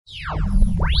This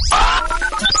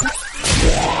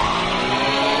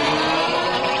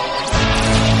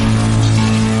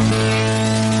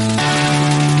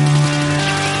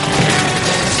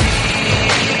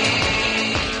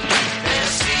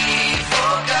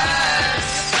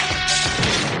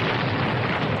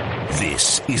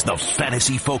is the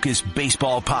Fantasy Focus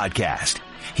Baseball Podcast.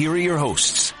 Here are your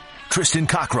hosts, Tristan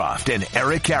Cockcroft and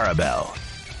Eric Karabell.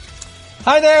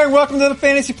 Hi there, and welcome to the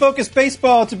Fantasy Focus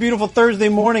Baseball. It's a beautiful Thursday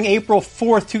morning, April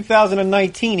 4th,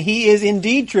 2019. He is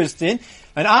indeed Tristan,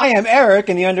 and I am Eric,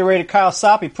 and the underrated Kyle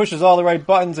Soppe pushes all the right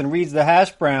buttons and reads the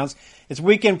hash browns. It's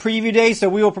weekend preview day, so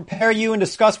we will prepare you and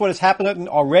discuss what has happened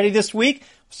already this week.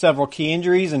 Several key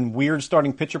injuries and weird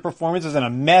starting pitcher performances and a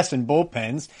mess in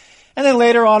bullpens. And then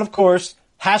later on, of course,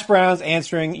 Hash Browns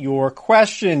answering your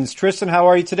questions. Tristan, how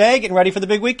are you today? Getting ready for the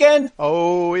big weekend?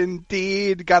 Oh,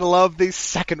 indeed. Gotta love the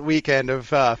second weekend of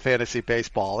fantasy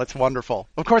baseball. It's wonderful.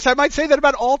 Of course, I might say that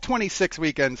about all 26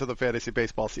 weekends of the fantasy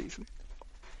baseball season.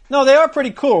 No, they are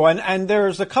pretty cool, and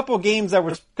there's a couple of games that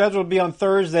were scheduled to be on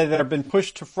Thursday that have been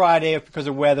pushed to Friday because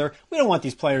of weather. We don't want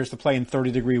these players to play in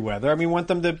 30-degree weather. I mean, we want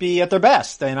them to be at their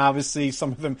best, and obviously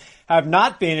some of them have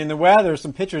not been in the weather.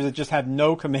 Some pitchers that just have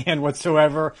no command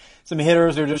whatsoever. Some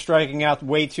hitters are just striking out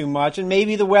way too much, and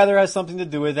maybe the weather has something to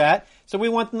do with that. So we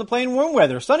want them to play in warm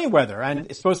weather, sunny weather, and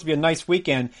it's supposed to be a nice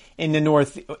weekend in the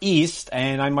Northeast,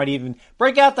 and I might even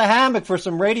break out the hammock for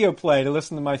some radio play to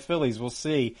listen to my Phillies. We'll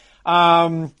see.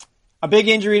 A big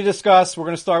injury to discuss. We're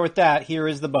going to start with that. Here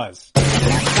is the buzz.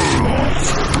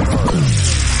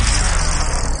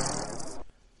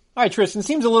 All right, Tristan,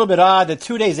 seems a little bit odd that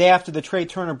 2 days after the Trey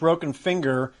Turner broken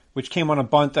finger, which came on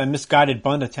a misguided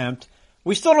bunt attempt,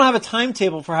 we still don't have a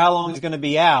timetable for how long he's going to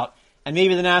be out, and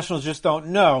maybe the Nationals just don't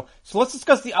know. So let's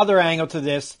discuss the other angle to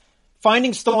this.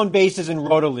 Finding stolen bases in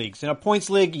roto leagues. In a points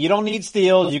league, you don't need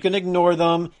steals. You can ignore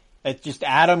them. It's just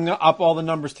adding up all the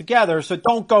numbers together. So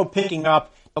don't go picking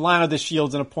up Delano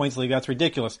DeShields in a points league. That's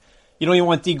ridiculous. You don't even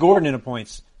want D. Gordon in a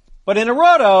points. But in a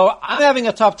roto, I'm having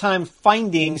a tough time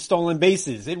finding stolen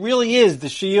bases. It really is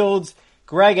DeShields,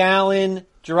 Greg Allen,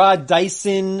 Gerard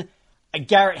Dyson,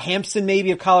 Garrett Hampson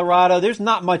maybe of Colorado. There's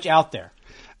not much out there.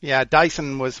 Yeah,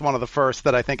 Dyson was one of the first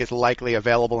that I think is likely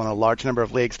available in a large number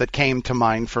of leagues that came to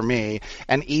mind for me.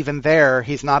 And even there,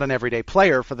 he's not an everyday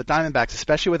player for the Diamondbacks,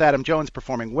 especially with Adam Jones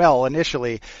performing well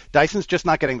initially. Dyson's just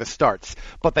not getting the starts.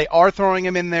 But they are throwing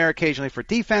him in there occasionally for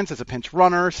defense as a pinch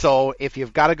runner. So if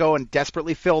you've got to go and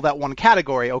desperately fill that one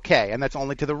category, okay. And that's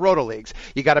only to the roto leagues.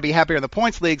 You got to be happier in the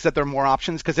points leagues that there are more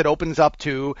options because it opens up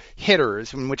to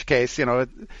hitters, in which case,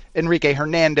 Enrique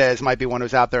Hernandez might be one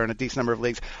who's out there in a decent number of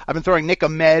leagues. I've been throwing Nick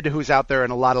Ahmed, who's out there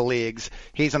in a lot of leagues.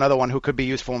 He's another one who could be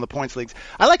useful in the points leagues.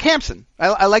 I like Hampson.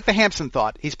 I like the Hampson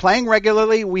thought. He's playing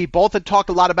regularly. We both had talked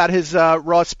a lot about his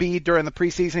raw speed during the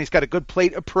preseason. He's got a good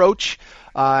plate approach,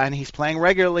 and he's playing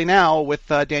regularly now with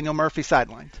Daniel Murphy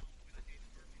sidelined.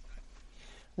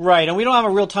 Right, and we don't have a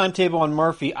real timetable on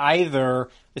Murphy either.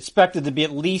 Expected to be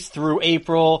at least through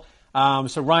April.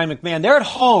 So Ryan McMahon, they're at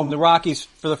home, the Rockies,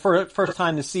 for the first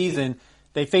time this season.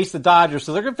 They face the Dodgers,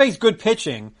 so they're going to face good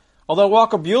pitching. Although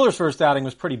Walker Buehler's first outing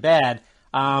was pretty bad.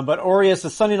 But Urias, the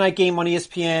Sunday night game on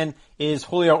ESPN is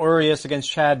Julio Urias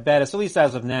against Chad Bettis, at least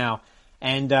as of now.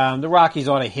 And the Rockies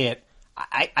ought to hit.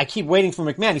 I keep waiting for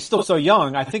McMahon. He's still so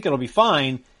young. I think it'll be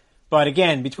fine. But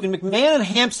again, between McMahon and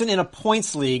Hampson in a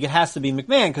points league, it has to be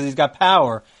McMahon because he's got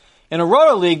power. In a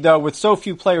roto league, though, with so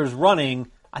few players running,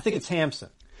 I think it's Hampson.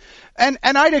 And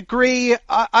I'd agree.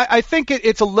 I think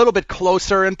it's a little bit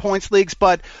closer in points leagues,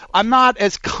 but I'm not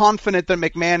as confident that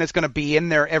McMahon is going to be in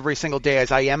there every single day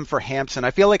as I am for Hampson.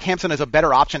 I feel like Hampson is a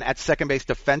better option at second base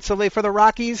defensively for the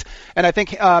Rockies, and I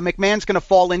think McMahon's going to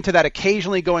fall into that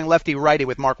occasionally going lefty-righty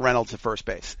with Mark Reynolds at first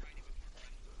base.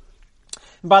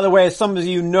 By the way, as some of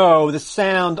you know, the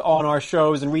sound on our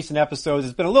shows in recent episodes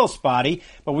has been a little spotty,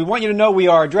 but we want you to know we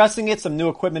are addressing it. Some new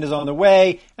equipment is on the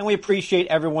way, and we appreciate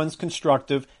everyone's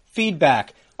constructive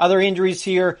feedback. Other injuries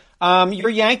here. Your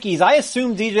Yankees, I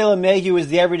assume DJ LeMahieu is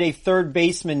the everyday third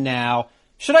baseman now.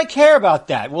 Should I care about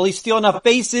that? Will he steal enough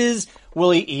bases?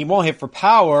 He won't hit for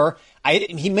power.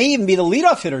 He may even be the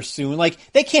leadoff hitter soon. Like,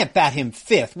 they can't bat him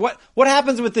fifth. What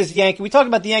happens with this Yankee? We talked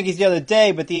about the Yankees the other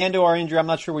day, but the Andujar injury I'm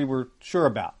not sure we were sure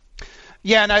about.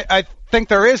 Yeah, and I think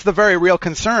there is the very real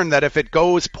concern that if it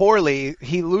goes poorly,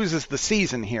 he loses the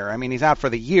season here. I mean, he's out for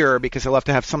the year because he'll have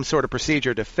to have some sort of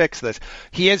procedure to fix this.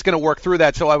 He is going to work through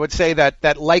that, so I would say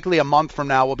that likely a month from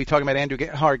now we'll be talking about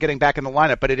Andujar getting back in the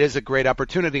lineup, but it is a great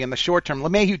opportunity in the short term.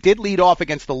 LeMahieu did lead off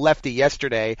against the lefty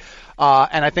yesterday,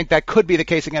 and I think that could be the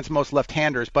case against most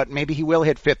left-handers, but maybe he will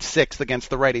hit fifth, sixth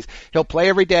against the righties. He'll play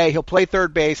every day. He'll play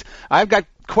third base. I've got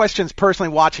questions personally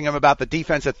watching him about the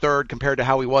defense at third compared to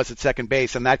how he was at second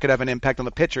base, and that could have an impact on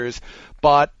the pitchers,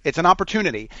 but it's an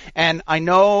opportunity. And I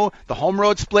know the home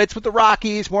road splits with the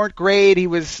Rockies weren't great. He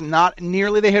was not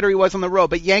nearly the hitter he was on the road,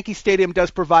 but Yankee Stadium does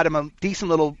provide him a decent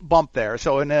little bump there.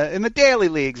 So in the daily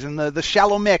leagues, in the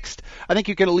shallow mixed, I think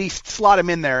you can at least slot him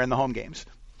in there in the home games.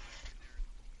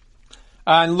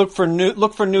 And look for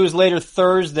news later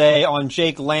Thursday on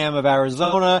Jake Lamb of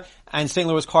Arizona and St.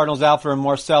 Louis Cardinals outfielder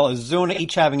Marcell Ozuna,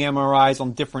 each having MRIs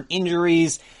on different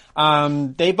injuries.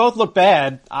 They both look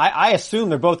bad. I assume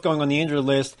they're both going on the injured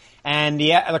list. And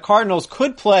the Cardinals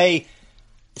could play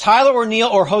Tyler O'Neill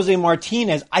or Jose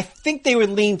Martinez. I think they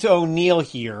would lean to O'Neill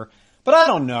here, but I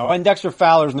don't know. And Dexter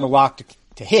Fowler's no lock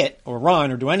to hit or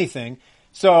run or do anything.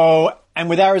 So, and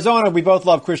with Arizona, we both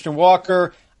love Christian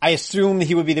Walker. I assume that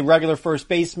he would be the regular first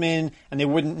baseman, and they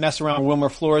wouldn't mess around with Wilmer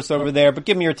Flores over there. But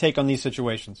give me your take on these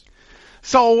situations.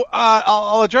 So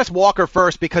I'll address Walker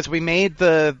first because we made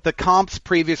the comps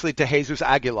previously to Jesus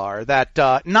Aguilar that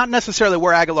not necessarily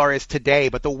where Aguilar is today,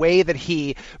 but the way that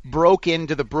he broke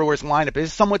into the Brewers lineup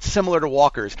is somewhat similar to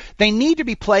Walker's. They need to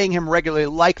be playing him regularly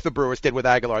like the Brewers did with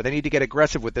Aguilar. They need to get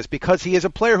aggressive with this because he is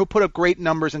a player who put up great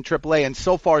numbers in AAA and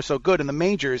so far so good in the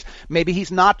majors. Maybe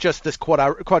he's not just this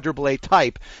quadruple A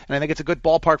type, and I think it's a good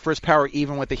ballpark for his power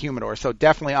even with the humidor. So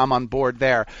definitely I'm on board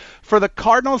there. For the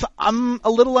Cardinals, I'm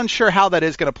a little unsure how that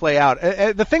is going to play out.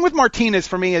 The thing with Martinez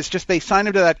for me is just they signed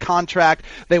him to that contract.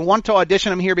 They want to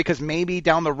audition him here because maybe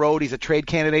down the road he's a trade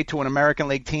candidate to an American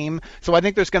League team. So I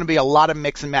think there's going to be a lot of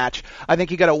mix and match. I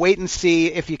think you got to wait and see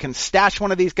if you can stash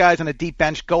one of these guys on a deep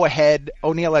bench. Go ahead.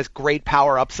 O'Neill has great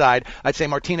power upside. I'd say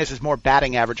Martinez is more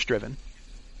batting average driven.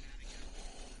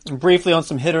 And briefly on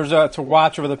some hitters to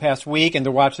watch over the past week and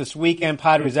to watch this weekend,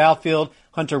 Padres outfield,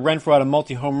 Hunter Renfroe had a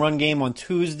multi-home run game on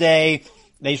Tuesday.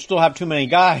 They still have too many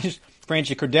guys.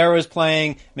 Franchi Cordero is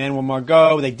playing, Manuel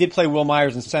Margot. They did play Will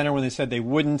Myers in center when they said they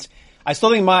wouldn't. I still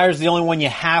think Myers is the only one you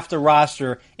have to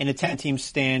roster in a 10-team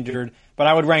standard, but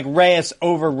I would rank Reyes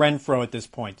over Renfroe at this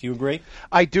point. Do you agree?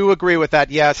 I do agree with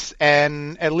that, yes,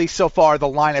 and at least so far the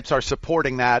lineups are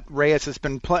supporting that. Reyes has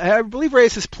been I believe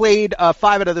Reyes has played 5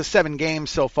 out of the 7 games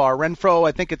so far. Renfroe,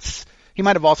 I think he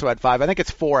might have also had 5. I think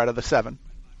it's 4 out of the 7.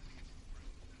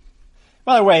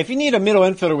 By the way, if you need a middle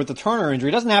infielder with the Turner injury,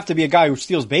 it doesn't have to be a guy who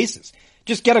steals bases.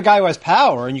 Just get a guy who has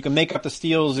power, and you can make up the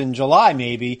steals in July,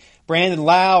 maybe. Brandon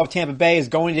Lau of Tampa Bay is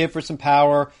going to hit for some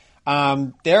power.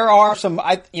 There are some,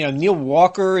 Neil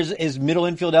Walker is middle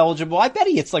infield eligible. I bet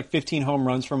he hits like 15 home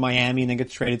runs from Miami and then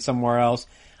gets traded somewhere else.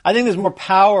 I think there's more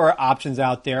power options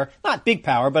out there. Not big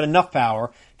power, but enough power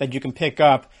that you can pick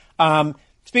up.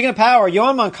 Speaking of power,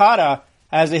 Yohan Moncada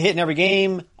has a hit in every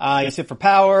game. He's hit for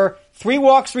power. 3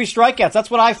 walks, 3 strikeouts. That's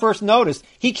what I first noticed.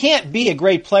 He can't be a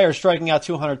great player striking out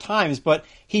 200 times, but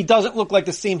he doesn't look like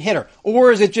the same hitter.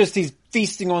 Or is it just he's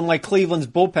feasting on like Cleveland's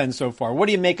bullpen so far? What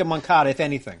do you make of Moncada, if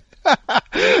anything?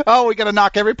 Oh, we got to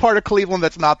knock every part of Cleveland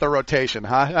that's not the rotation,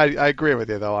 huh? I agree with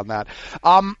you, though, on that.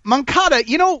 Moncada,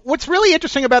 what's really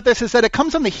interesting about this is that it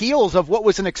comes on the heels of what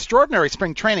was an extraordinary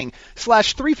spring training.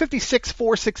 Slash 356,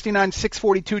 469,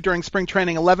 642 during spring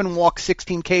training, 11 walks,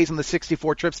 16 Ks, and the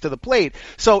 64 trips to the plate.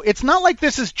 So it's not like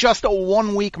this is just a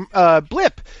 1-week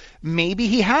blip. Maybe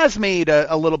he has made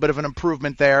a little bit of an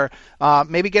improvement there.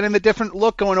 Maybe getting the different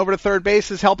look going over to third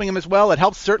base is helping him as well. It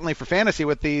helps certainly for fantasy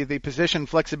with the position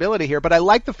flexibility here. But I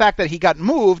like the fact that he got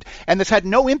moved and this had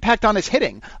no impact on his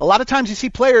hitting. A lot of times you see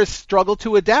players struggle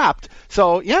to adapt.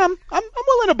 So, yeah, I'm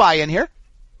willing to buy in here.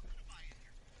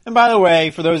 And by the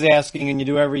way, for those asking, and you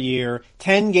do every year,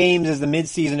 10 games is the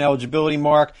midseason eligibility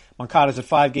mark. Moncada's at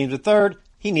 5 games at third.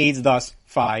 He needs, thus,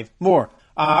 5 more.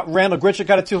 Randall Grichuk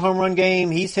got a 2-home run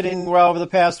game. He's hitting well over the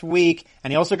past week,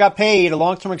 and he also got paid a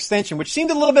long-term extension, which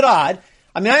seemed a little bit odd.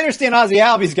 I mean, I understand Ozzie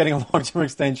Albies getting a long-term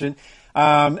extension.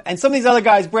 And some of these other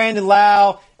guys, Brandon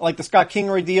Lau, like the Scott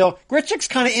Kingery deal, Grichuk's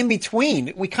kind of in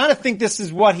between. We kind of think this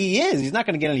is what he is. He's not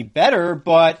going to get any better,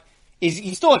 but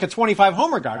he's still like a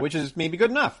 25-homer guy, which is maybe good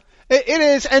enough. It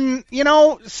is, and,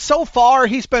 so far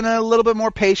he's been a little bit more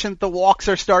patient. The walks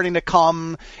are starting to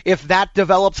come. If that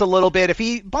develops a little bit, if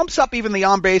he bumps up even the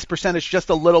on-base percentage just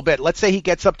a little bit, let's say he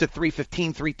gets up to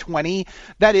 315, 320,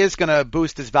 that is going to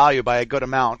boost his value by a good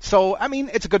amount. So, I mean,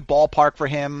 it's a good ballpark for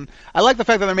him. I like the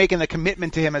fact that they're making the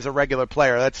commitment to him as a regular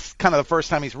player. That's kind of the first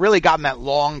time he's really gotten that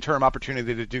long-term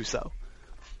opportunity to do so.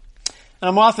 And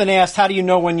I'm often asked, how do you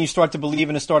know when you start to believe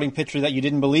in a starting pitcher that you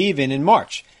didn't believe in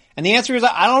March? And the answer is,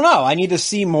 I don't know. I need to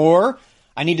see more.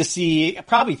 I need to see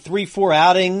probably 3-4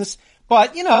 outings.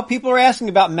 But, people are asking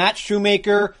about Matt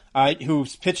Shoemaker,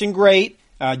 who's pitching great.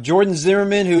 Jordan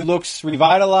Zimmerman, who looks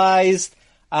revitalized.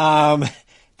 There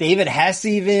David Hess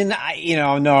even,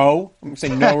 no. I'm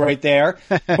saying no right there.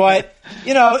 But,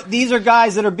 these are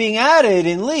guys that are being added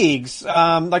in leagues.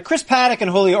 Like Chris Paddock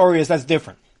and Julio Urias, that's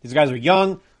different. These guys are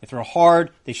young, they throw hard,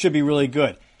 they should be really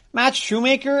good. Matt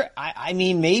Shoemaker, I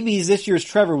mean, maybe he's this year's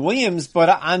Trevor Williams,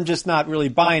 but I'm just not really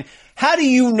buying. How do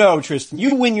you know, Tristan?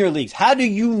 You win your leagues. How do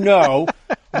you know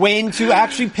when to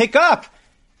actually pick up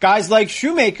guys like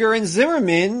Shoemaker and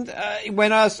Zimmerman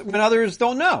when others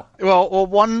don't know? Well,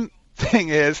 one thing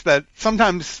is that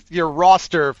sometimes your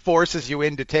roster forces you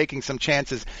into taking some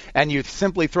chances, and you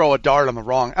simply throw a dart on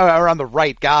the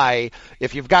right guy.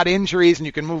 If you've got injuries and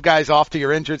you can move guys off to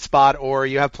your injured spot, or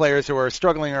you have players who are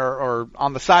struggling or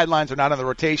on the sidelines or not on the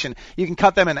rotation, you can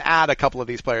cut them and add a couple of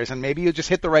these players, and maybe you just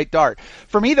hit the right dart.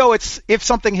 For me, though, it's if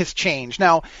something has changed.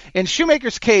 Now, in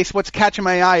Shoemaker's case, what's catching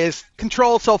my eye is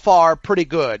control so far pretty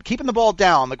good. Keeping the ball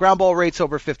down. The ground ball rate's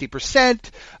over 50%.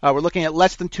 We're looking at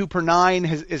less than 2 per 9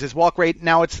 is his walk rate.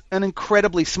 Now, it's an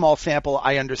incredibly small sample.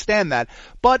 I understand that.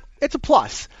 But it's a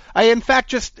plus. In fact,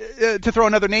 just to throw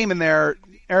another name in there,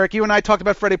 Eric, you and I talked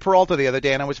about Freddie Peralta the other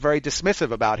day, and I was very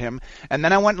dismissive about him. And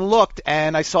then I went and looked,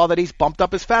 and I saw that he's bumped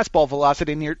up his fastball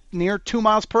velocity near 2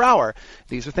 miles per hour.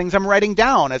 These are things I'm writing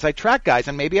down as I track guys.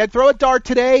 And maybe I'd throw a dart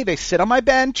today. They sit on my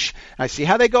bench. I see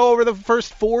how they go over the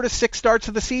first 4 to 6 starts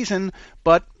of the season.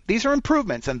 But these are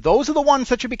improvements, and those are the ones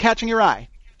that should be catching your eye.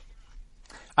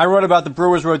 I wrote about the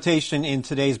Brewers rotation in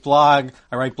today's blog.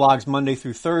 I write blogs Monday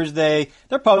through Thursday.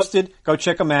 They're posted. Go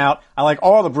check them out. I like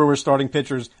all the Brewers starting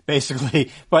pitchers,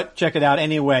 basically, but check it out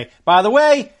anyway. By the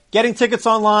way, getting tickets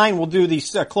online, we'll do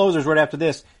these closers right after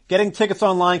this. Getting tickets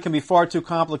online can be far too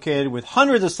complicated with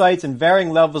hundreds of sites and varying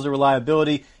levels of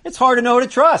reliability. It's hard to know to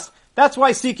trust. That's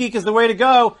why SeatGeek is the way to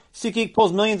go. SeatGeek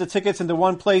pulls millions of tickets into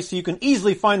one place so you can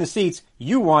easily find the seats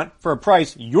you want for a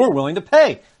price you're willing to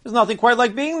pay. There's nothing quite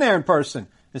like being there in person.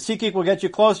 And SeatGeek will get you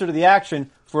closer to the action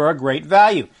for a great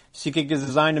value. SeatGeek is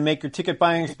designed to make your ticket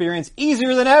buying experience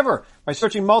easier than ever. By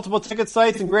searching multiple ticket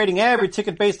sites and grading every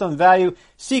ticket based on value,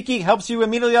 SeatGeek helps you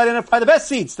immediately identify the best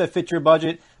seats that fit your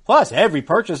budget. Plus, every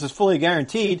purchase is fully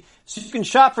guaranteed, so you can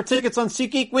shop for tickets on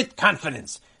SeatGeek with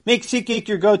confidence. Make SeatGeek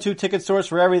your go-to ticket source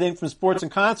for everything from sports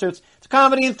and concerts to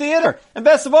comedy and theater. And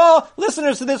best of all,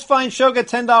 listeners to this fine show get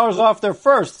 $10 off their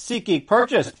first SeatGeek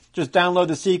purchase. Just download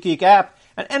the SeatGeek app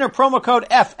and enter promo code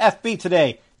FFB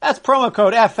today. That's promo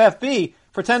code FFB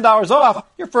for $10 off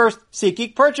your first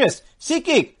SeatGeek purchase.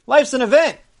 SeatGeek, life's an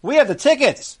event. We have the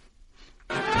tickets.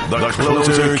 The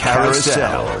Closer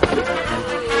Carousel.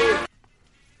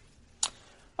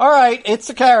 All right, it's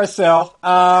a carousel.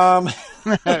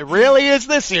 It really is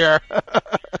this year.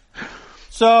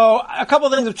 So a couple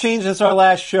of things have changed since our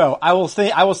last show. I will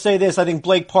say this. I think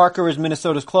Blake Parker is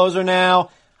Minnesota's closer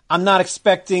now. I'm not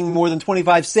expecting more than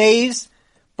 25 saves.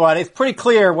 But it's pretty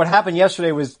clear what happened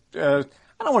yesterday was, I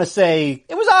don't want to say,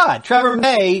 it was odd. Trevor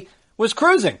May was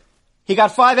cruising. He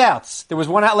got 5 outs. There was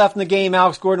 1 out left in the game.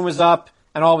 Alex Gordon was up,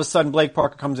 and all of a sudden Blake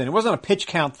Parker comes in. It wasn't a pitch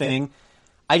count thing.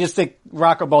 I just think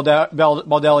Rocco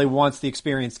Baldelli wants the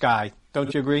experienced guy.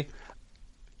 Don't you agree?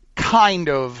 Kind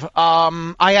of.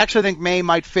 I actually think May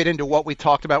might fit into what we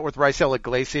talked about with Raisel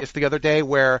Iglesias the other day,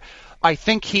 where I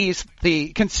think he's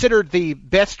considered the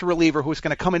best reliever who's going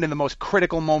to come in the most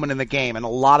critical moment in the game, and a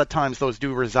lot of times those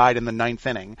do reside in the 9th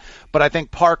inning. But I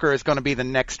think Parker is going to be the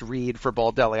next read for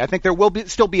Baldelli. I think there will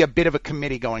still be a bit of a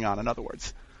committee going on, in other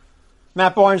words.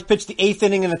 Matt Barnes pitched the 8th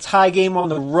inning in a tie game on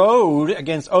the road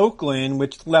against Oakland,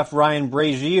 which left Ryan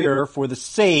Brazier for the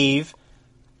save.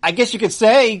 I guess you could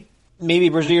say maybe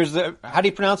Brazier's how do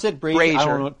you pronounce it? Brazier. I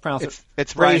don't know how to pronounce it.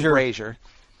 It's Brazier.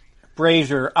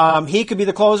 Brazier. He could be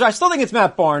the closer. I still think it's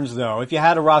Matt Barnes, though. If you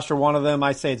had to roster one of them,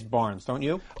 I'd say it's Barnes, don't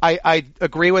you? I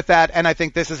agree with that, and I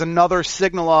think this is another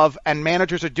signal of, and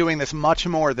managers are doing this much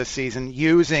more this season,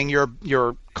 using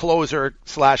your closer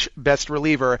 / best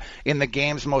reliever in the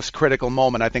game's most critical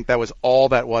moment. I think that was all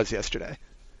that was yesterday.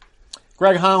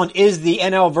 Greg Holland is the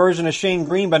NL version of Shane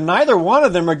Green, but neither one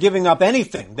of them are giving up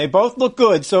anything. They both look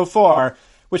good so far,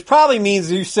 which probably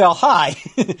means you sell high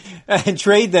and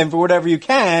trade them for whatever you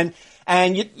can.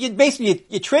 And you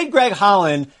basically trade Greg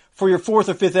Holland for your 4th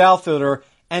or 5th outfielder,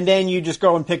 and then you just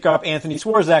go and pick up Anthony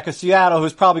Swarzak of Seattle,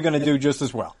 who's probably going to do just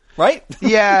as well. Right?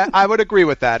 Yeah, I would agree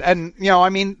with that. And,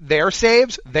 they're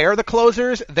saves. They're the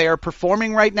closers. They are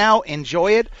performing right now.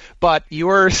 Enjoy it. But you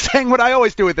were saying what I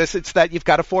always do with this. It's that you've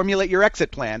got to formulate your exit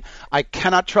plan. I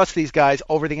cannot trust these guys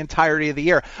over the entirety of the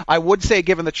year. I would say,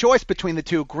 given the choice between the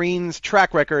two, Green's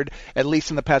track record, at least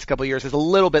in the past couple of years, is a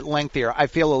little bit lengthier. I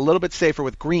feel a little bit safer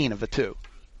with Green of the two.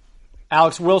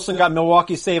 Alex Wilson got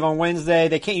Milwaukee's save on Wednesday.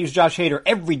 They can't use Josh Hader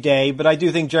every day, but I do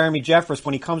think Jeremy Jeffress,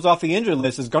 when he comes off the injured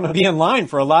list, is going to be in line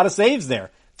for a lot of saves there.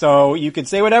 So you can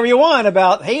say whatever you want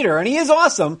about Hader, and he is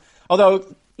awesome.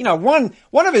 Although, one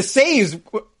of his saves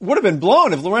would have been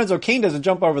blown if Lorenzo Cain doesn't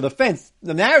jump over the fence.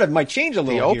 The narrative might change a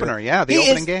little. The opener, here. The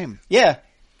opening game. Yeah.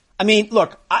 I mean,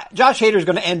 look, Josh Hader is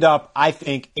going to end up, I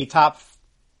think, a top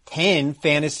 10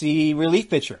 fantasy relief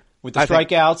pitcher with the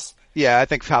strikeouts. I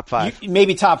think top 5.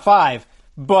 Maybe top 5.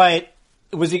 But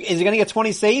is he going to get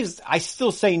 20 saves? I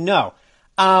still say no.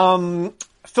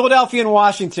 Philadelphia and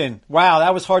Washington. Wow,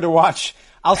 that was hard to watch.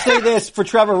 I'll say this for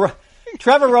Trevor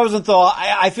Rosenthal.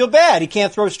 I feel bad. He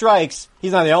can't throw strikes.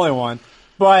 He's not the only one.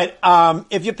 But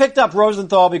if you picked up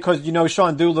Rosenthal because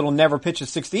Sean Doolittle never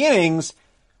pitches 60 innings,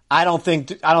 I don't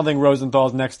think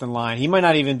Rosenthal's next in line. He might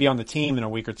not even be on the team in a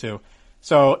week or two.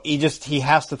 So he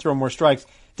has to throw more strikes.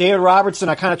 David Robertson,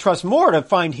 I kind of trust more to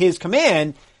find his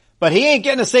command, but he ain't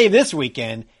getting a save this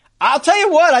weekend. I'll tell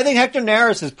you what, I think Hector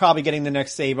Neris is probably getting the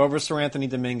next save over Sir Anthony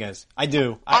Dominguez. I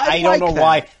do. I don't know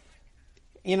why.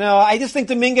 I just think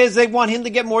Dominguez, they want him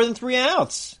to get more than 3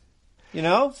 outs.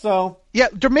 So. Yeah,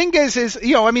 Dominguez is,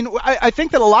 I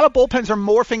think that a lot of bullpens are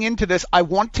morphing into this. I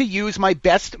want to use my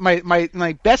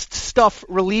best stuff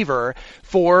reliever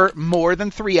for more than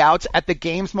 3 outs at the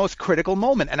game's most critical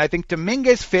moment. And I think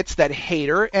Dominguez fits that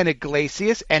Hader and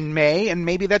Iglesias and May, and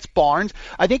maybe that's Barnes.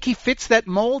 I think he fits that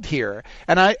mold here.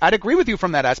 And I'd agree with you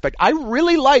from that aspect. I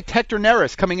really liked Hector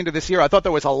Neris coming into this year. I thought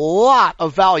there was a lot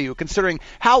of value considering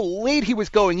how late he was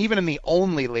going, even in the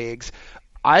only leagues.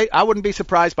 I wouldn't be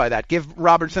surprised by that. Give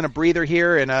Robertson a breather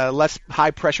here in a less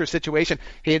high-pressure situation.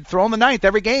 He had thrown the 9th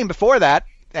every game before that,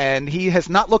 and he has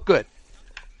not looked good.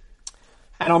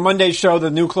 And on Monday's show, the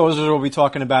new closers we'll be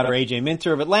talking about are A.J.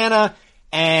 Minter of Atlanta,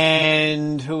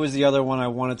 and who was the other one I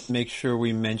wanted to make sure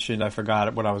we mentioned? I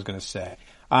forgot what I was going to say.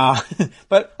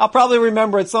 But I'll probably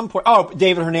remember at some point. Oh,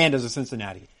 David Hernandez of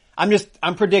Cincinnati.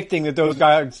 I'm predicting that those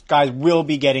guys will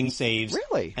be getting saves.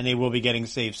 Really? And they will be getting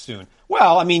saves soon.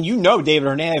 Well, David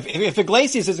Hernandez. If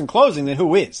Iglesias isn't closing, then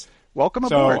who is? Welcome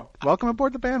aboard. Welcome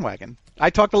aboard the bandwagon.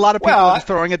 I talked to a lot of people just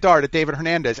throwing a dart at David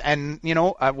Hernandez, and,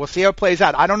 we'll see how it plays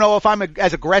out. I don't know if I'm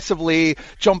as aggressively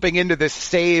jumping into this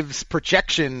saves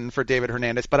projection for David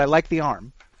Hernandez, but I like the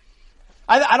arm.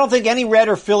 I don't think any Red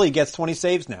or Philly gets 20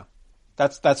 saves now.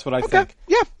 That's what I think.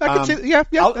 Yeah, I can see. Yeah,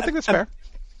 I think that's fair.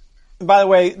 By the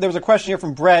way, there was a question here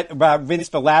from Brett about Vince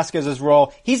Velasquez's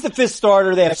role. He's the 5th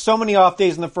starter. They have so many off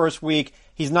days in the first week.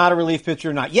 He's not a relief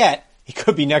pitcher, not yet. He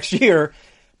could be next year.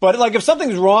 But if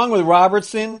something's wrong with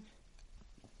Robertson,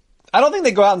 I don't think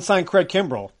they go out and sign Craig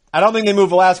Kimbrell. I don't think they move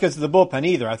Velasquez to the bullpen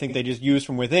either. I think they just use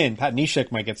from within. Pat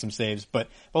Neshek might get some saves, but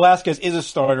Velasquez is a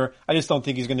starter. I just don't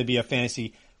think he's going to be a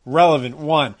fantasy relevant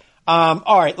one.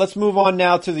 All right, let's move on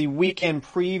now to the weekend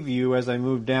preview as I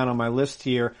move down on my list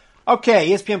here. Okay,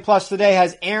 ESPN Plus today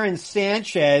has Aaron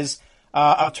Sanchez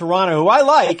of Toronto, who I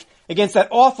like, against that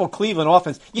awful Cleveland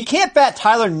offense. You can't bat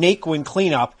Tyler Naquin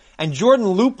cleanup and Jordan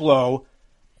Luplow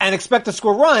and expect to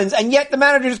score runs, and yet the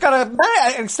manager just got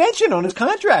an extension on his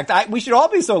contract. We should all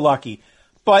be so lucky.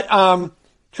 But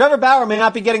Trevor Bauer may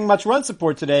not be getting much run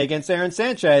support today against Aaron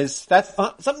Sanchez. That's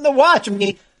something to watch.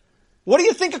 What do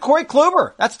you think of Corey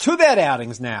Kluber? That's 2 bad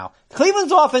outings now.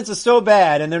 Cleveland's offense is so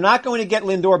bad, and they're not going to get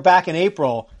Lindor back in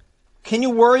April. Can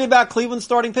you worry about Cleveland's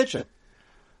starting pitcher?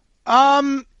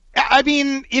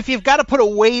 If you've got to put a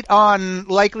weight on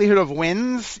likelihood of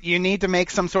wins, you need to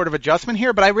make some sort of adjustment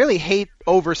here, but I really hate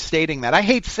overstating that. I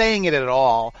hate saying it at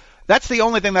all. That's the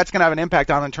only thing that's going to have an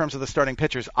impact on in terms of the starting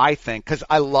pitchers, I think, because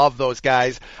I love those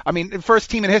guys.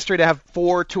 First team in history to have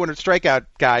 4 200 strikeout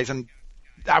guys, and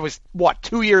I was,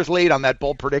 2 years late on that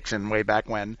bold prediction way back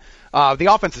when. The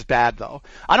offense is bad, though.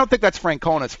 I don't think that's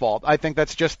Francona's fault. I think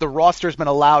that's just the roster's been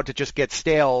allowed to just get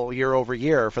stale year over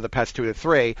year for the past 2 to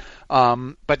 3.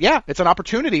 But yeah, it's an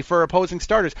opportunity for opposing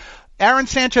starters. Aaron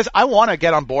Sanchez, I want to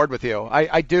get on board with you.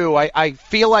 I do. I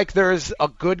feel like there's a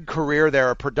good career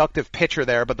there, a productive pitcher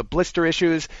there, but the blister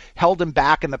issues held him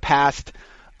back in the past.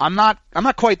 I'm not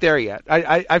quite there yet.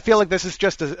 I feel like this is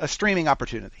just a streaming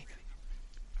opportunity.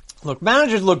 Look,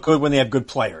 managers look good when they have good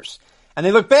players. And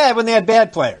they look bad when they had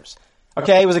bad players.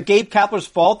 Okay, was it Gabe Kapler's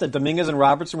fault that Dominguez and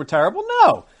Robertson were terrible?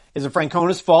 No. Is it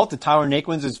Francona's fault that Tyler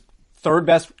Naquin's his 3rd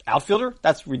best outfielder?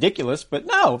 That's ridiculous, but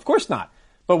no, of course not.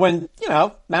 But when,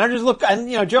 managers look,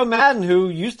 and, Joe Madden, who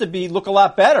used to look a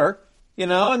lot better,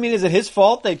 is it his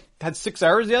fault they had 6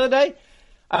 errors the other day?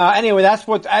 Anyway, that's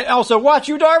what, also watch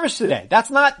Yu Darvish today. That's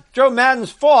not Joe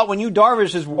Madden's fault when Yu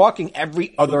Darvish is walking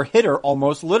every other hitter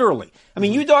almost literally.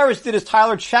 Yu Darvish did his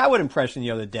Tyler Chatwood impression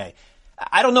the other day.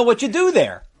 I don't know what you do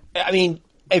there.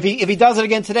 If he does it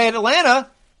again today in Atlanta,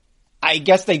 I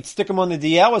guess they stick him on the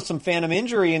DL with some phantom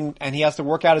injury, and he has to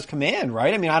work out his command,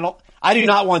 right? I mean, I do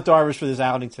not want Darvish for this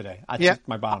outing today. That's just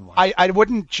my bottom line. I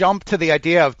wouldn't jump to the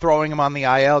idea of throwing him on the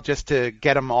IL just to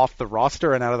get him off the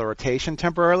roster and out of the rotation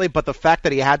temporarily, but the fact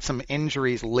that he had some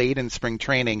injuries late in spring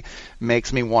training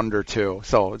makes me wonder too.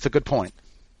 So it's a good point.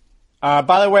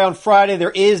 By the way, on Friday, there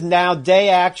is now day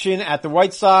action at the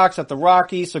White Sox, at the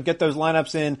Rockies, so get those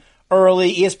lineups in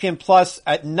early. ESPN Plus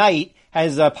at night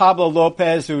has Pablo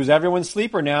Lopez, who's everyone's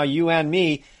sleeper now, you and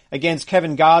me, against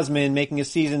Kevin Gausman making a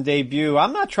season debut.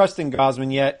 I'm not trusting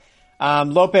Gausman yet.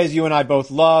 Lopez, you and I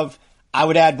both love. I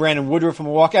would add Brandon Woodruff from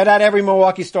Milwaukee. I'd add every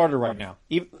Milwaukee starter right now.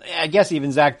 I guess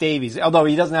even Zach Davies, although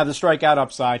he doesn't have the strikeout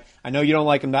upside. I know you don't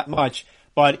like him that much,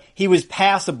 but he was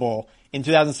passable in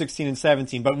 2016 and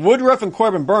 17. But Woodruff and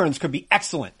Corbin Burns could be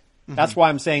excellent. Mm-hmm. That's why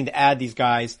I'm saying to add these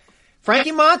guys.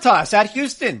 Frankie Montas at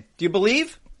Houston. Do you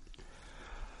believe?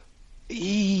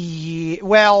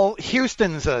 Well,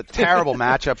 Houston's a terrible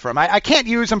matchup for him. I can't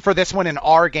use him for this one in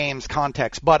our game's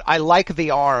context, but I like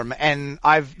the arm, and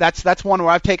that's one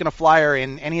where I've taken a flyer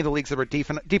in any of the leagues that were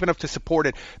deep enough to support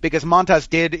it, because Montas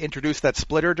did introduce that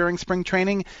splitter during spring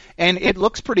training, and it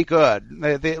looks pretty good.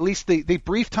 At least the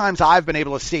brief times I've been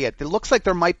able to see it, it looks like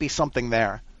there might be something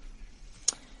there.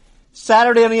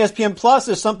 Saturday on ESPN Plus,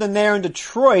 there's something there in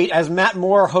Detroit as Matt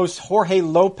Moore hosts Jorge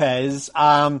Lopez.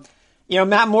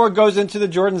 Matt Moore goes into the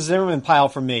Jordan Zimmerman pile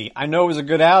for me. I know it was a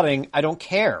good outing. I don't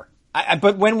care.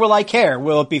 But when will I care?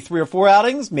 Will it be 3 or 4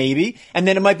 outings? Maybe. And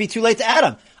then it might be too late to add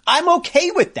him. I'm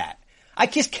okay with that. I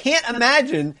just can't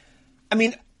imagine. I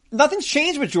mean, nothing's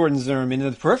changed with Jordan Zimmerman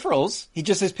in the peripherals. He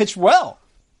just has pitched well.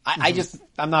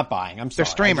 I'm not buying. I'm sorry.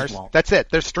 They're streamers. That's it.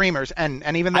 They're streamers. And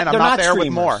even then, I'm not there with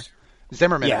Moore.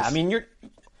 Zimmerman is. I mean,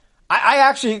 I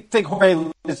actually think Jorge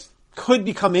Lopez could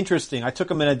become interesting. I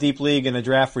took him in a deep league in a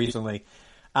draft recently.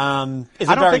 I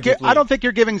don't think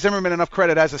you're giving Zimmerman enough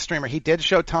credit as a streamer. He did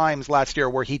show times last year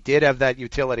where he did have that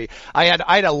utility. I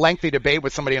had a lengthy debate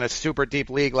with somebody in a super deep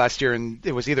league last year, and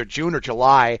it was either June or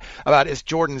July, about is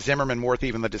Jordan Zimmerman worth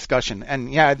even the discussion?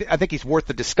 And yeah, I think he's worth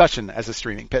the discussion as a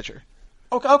streaming pitcher.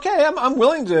 Okay, I'm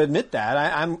willing to admit that.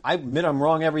 I admit I'm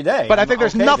wrong every day. But I think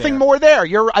there's nothing more there.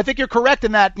 I think you're correct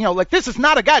in that, this is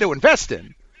not a guy to invest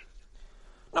in.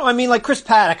 No, I mean, like Chris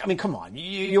Paddock. I mean, come on.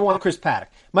 You want Chris Paddock.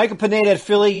 Michael Pineda at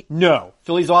Philly? No.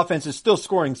 Philly's offense is still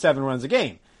scoring 7 runs a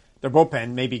game. Their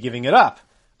bullpen may be giving it up.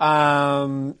 I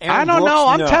don't know.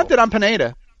 I'm tempted on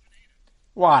Pineda.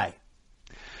 Why?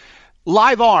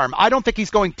 Live arm. I don't think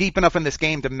he's going deep enough in this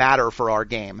game to matter for our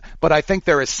game, but I think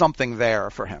there is something there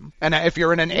for him. And if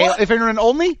you're in an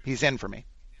only, he's in for me.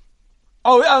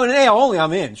 Oh, in an AL only,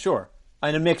 I'm in, sure.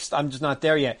 In a mixed, I'm just not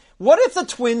there yet. What if the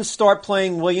Twins start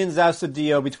playing Willians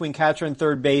Astudillo between catcher and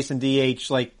third base and DH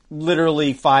like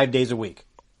literally 5 days a week?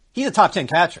 He's a top 10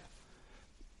 catcher.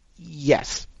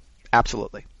 Yes,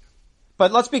 absolutely.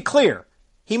 But let's be clear.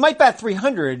 He might bat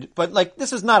 300, but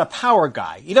this is not a power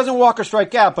guy. He doesn't walk or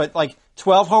strike out, but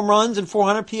 12 home runs and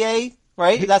 400 PA,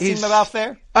 right? Does that seem about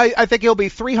fair? I think he'll be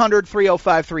 300,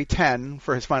 305, 310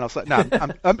 for his final set. No,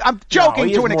 I'm joking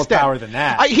to an extent. He has more power than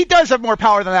that. He does have more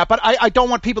power than that, but I don't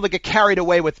want people to get carried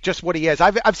away with just what he is.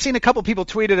 I've seen a couple people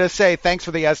tweet at us say, thanks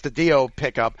for the Astudillo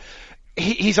pickup.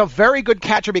 He's a very good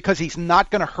catcher because he's not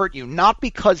going to hurt you, not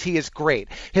because he is great.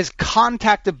 His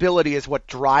contact ability is what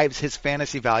drives his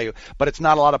fantasy value, but it's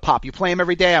not a lot of pop. You play him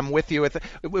every day, I'm with you. It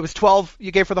was 12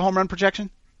 you gave for the home run projection?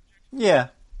 Yeah.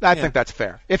 I think that's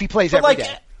fair. If he plays every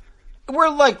day.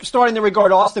 We're starting to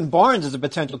regard Austin Barnes as a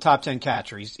potential top 10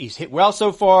 catcher. He's hit well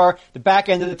so far. The back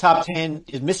end of the top 10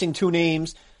 is missing 2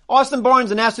 names. Austin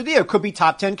Barnes and Astudillo could be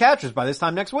top 10 catchers by this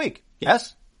time next week.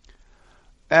 Yes?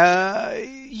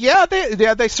 Yeah,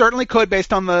 they certainly could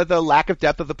based on the lack of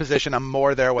depth of the position. I'm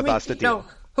more there with Astudillo.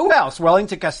 Who else?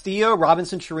 Wellington Castillo,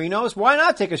 Robinson Chirinos. Why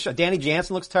not take a shot? Danny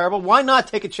Jansen looks terrible. Why not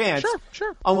take a chance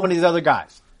on one of these other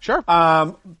guys? Sure.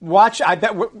 Watch. I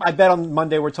bet on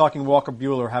Monday we're talking Walker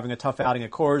Buehler having a tough outing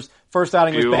at Coors. First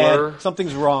outing was bad.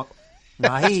 Something's wrong.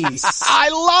 Nice. I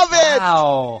love it.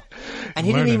 Wow. And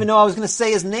he didn't even know I was going to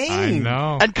say his name. I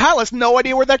know. And Kyle has no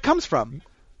idea where that comes from.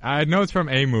 I know it's from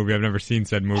a movie. I've never seen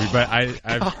said movie, but I've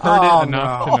heard it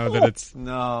enough to know that it's...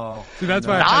 No. See, that's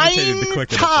why I hesitated to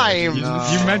click it. 9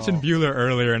 times! You mentioned Bueller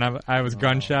earlier, and I was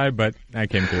gun shy, but I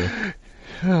came through.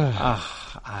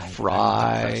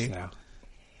 Fry.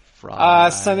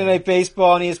 Sunday Night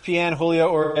Baseball on ESPN.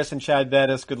 Julio Urias and Chad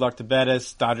Bettis. Good luck to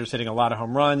Bettis. Dodgers hitting a lot of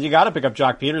home runs. You got to pick up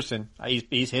Jock Peterson.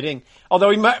 He's hitting. Although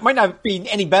he might not be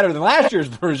any better than last year's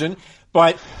version,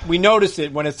 but we notice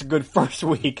it when it's a good first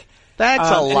week. Thanks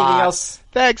a Anything lot. else?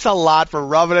 Thanks a lot for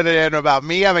rubbing it in about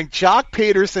me having Jock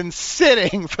Peterson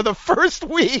sitting for the first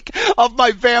week of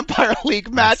my Vampire League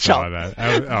I saw matchup.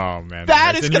 that. Oh man,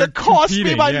 That is And gonna you're cost me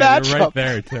competing. my Yeah, matchup. you're right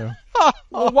there too.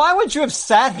 Well, why would you have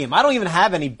sat him? I don't even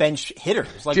have any bench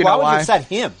hitters. Like, Do you why know would why? you have sat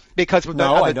him? Because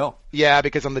I don't. Yeah,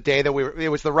 because on the day that it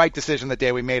was the right decision the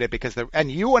day we made it. And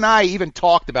you and I even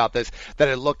talked about this, that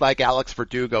it looked like Alex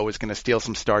Verdugo was going to steal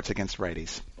some starts against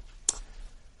righties.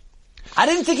 I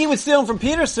didn't think he would steal him from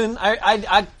Peterson.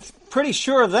 I'm pretty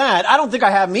sure of that. I don't think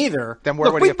I have him either. Then where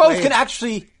Look, would we he have both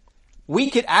played? we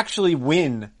could actually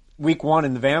win week 1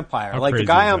 in the Vampire. How Like the crazy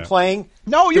guy is I'm that? playing.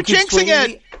 No, you're who keeps jinxing swinging it.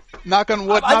 me- Knock on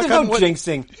wood. There's Knock no on wood.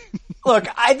 jinxing. Look,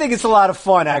 I think it's a lot of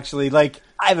fun, actually. Like,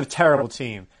 I have a terrible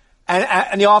team.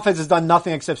 And the offense has done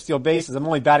nothing except steal bases. I'm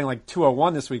only batting like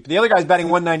 201 this week. But the other guy's batting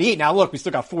 198. Now, look, we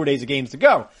still got 4 days of games to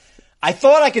go. I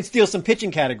thought I could steal some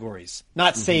pitching categories,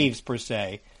 not saves per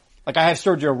se. Like, I have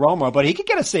Sergio Romo, but he could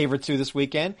get a save or two this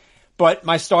weekend. But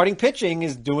my starting pitching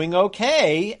is doing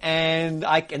okay, and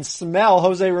I can smell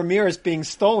Jose Ramirez being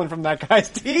stolen from that guy's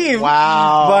team.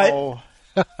 Wow.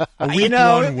 A week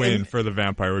one win for the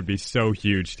Vampire would be so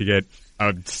huge to get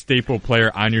a staple player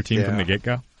on your team from the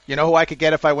get-go. You know who I could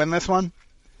get if I win this one?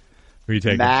 Who you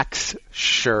take? Max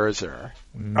Scherzer.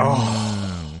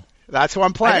 Oh. That's who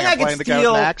I'm playing. I I'm could playing the guy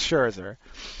steal- with Max Scherzer.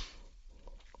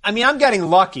 I mean, I'm getting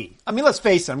lucky. I mean, let's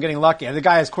face it, I'm getting lucky. The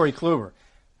guy has Corey Kluber.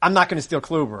 I'm not going to steal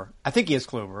Kluber. I think he has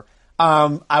Kluber.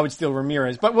 I would steal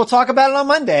Ramirez, but we'll talk about it on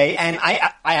Monday. And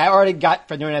I already got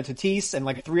Fernando Tatis and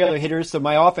like 3 other hitters, so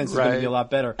my offense is going to be a lot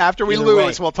better. After we Either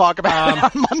lose, way. we'll talk about it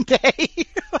on Monday.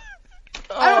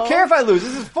 I don't care if I lose.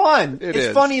 This is fun. It It's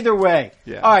is. fun either way.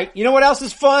 Yeah. All right. You know what else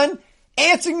is fun?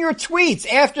 Answering your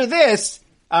tweets. After this,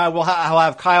 I'll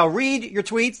have Kyle read your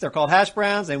tweets. They're called Hash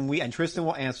Browns, and Tristan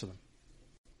will answer them.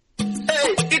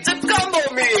 Hey, it's a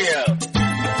combo meal!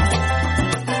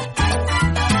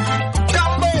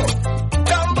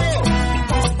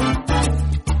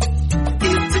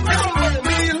 It's a combo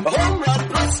meal! Home run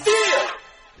plus steal!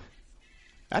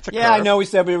 That's a Yeah, curve. I know we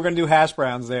said we were going to do Hash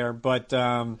Browns there, but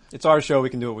it's our show. We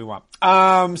can do what we want.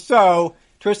 So,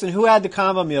 Tristan, who had the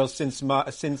combo meal since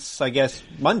I guess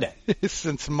Monday?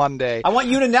 Since Monday. I want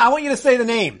you to say the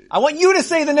name. I want you to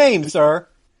say the name, sir.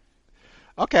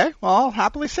 Okay, well, I'll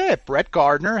happily say it. Brett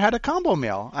Gardner had a combo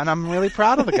meal, and I'm really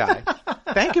proud of the guy.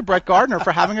 Thank you, Brett Gardner,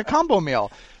 for having a combo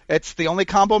meal. It's the only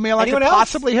combo meal Anyone I could else?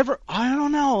 possibly have. I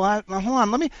don't know. Hold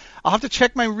on. I'll have to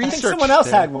check my I research. think someone else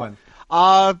there. had one.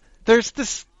 There's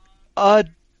this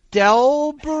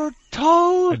Adelberto.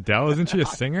 Adele, isn't she a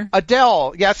singer?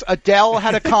 Adele, yes, Adele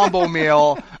had a combo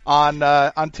meal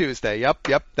on Tuesday. Yep.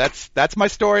 That's my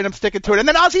story, and I'm sticking to it. And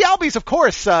then Ozzy Albies, of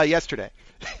course, yesterday.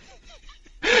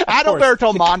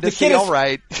 Adalberto Mondesi, kid is- all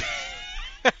right.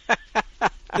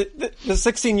 The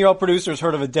 16-year-old producer's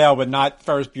heard of Adele, but not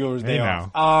Ferris Bueller's Day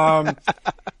Off.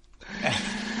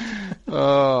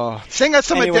 Sing us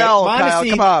some Anyway, Adele, Mondesi- Kyle.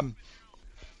 Come on.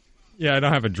 Yeah, I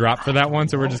don't have a drop for that one,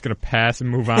 so we're just going to pass and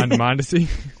move on to Mondesi.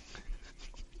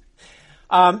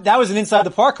 That was an inside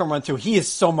the park home run too. He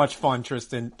is so much fun,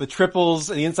 Tristan. The triples,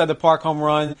 the inside the park home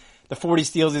run, the 40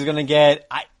 steals he's going to get.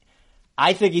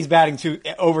 I think he's batting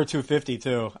over 250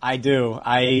 too. I do.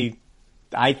 I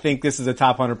think this is a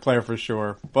top 100 player for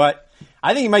sure. But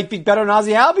I think he might be better than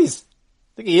Ozzy Albies.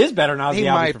 I think he is better than Ozzy He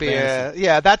Albies might for be. fantasy.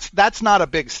 Yeah, that's not a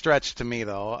big stretch to me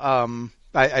though.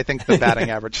 I think the batting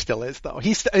average still is though.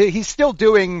 He's still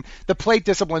doing the plate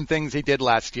discipline things he did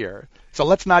last year. So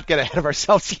let's not get ahead of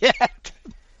ourselves yet.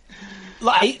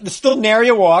 There's still nary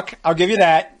a walk. I'll give you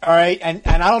that. All right. And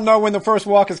I don't know when the first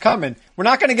walk is coming. We're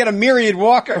not going to get a myriad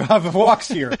of walks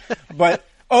here, but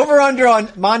over under on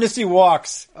Mondesi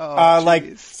walks,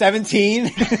 like 17.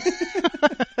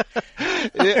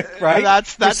 Right?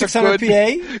 That's For a 600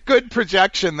 PA? good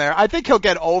projection there. I think he'll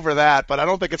get over that, but I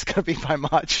don't think it's going to be by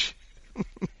much.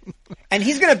 And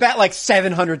he's going to bat like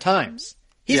 700 times.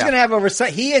 He's Yeah. going to have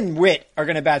he and Witt are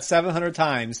going to bat 700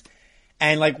 times.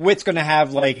 And like Witt's going to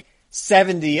have like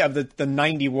 70 of the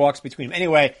 90 walks between them.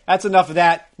 Anyway, that's enough of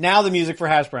that. Now the music for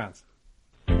Hash Browns.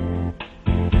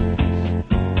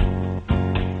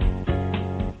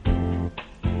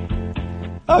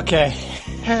 Okay.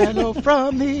 Hello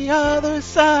from the other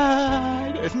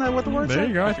side. Isn't that what the words There are?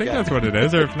 you go. I think that's what it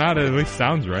is. Or if not, it at least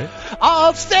sounds right.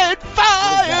 I'll set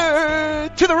fire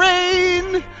to the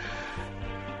rain.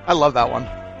 I love that one.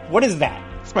 What is that?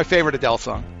 It's my favorite Adele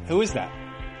song. Who is that?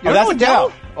 You Oh, don't that's know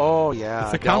Adele. Oh, yeah.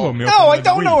 It's a Adele. combo meal. No, from I the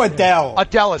don't know week. Adele.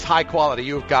 Adele is high quality.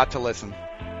 You've got to listen.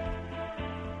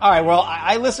 All right, well,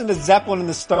 I listened to Zeppelin and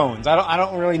the Stones. I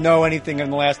don't really know anything in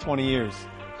the last 20 years.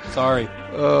 Sorry.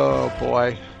 Oh,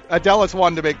 boy. Adele is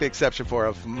one to make the exception for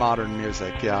of modern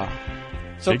music. Yeah.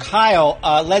 So Kyle,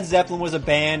 Led Zeppelin was a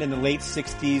band in the late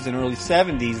 60s and early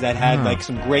 70s that had like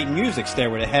some great music.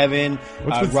 Stairway to Heaven,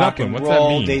 Rock Zeppelin? and What's that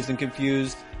Roll, mean? Dazed and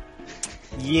Confused.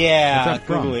 Yeah, What's that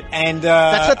from? Google it. And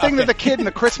That's the thing that the kid in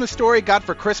the Christmas Story got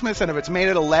for Christmas, and if it's made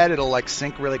out of lead, it'll like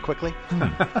sink really quickly.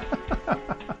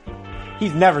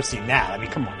 He's never seen that. I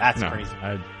mean, come on, that's No, crazy.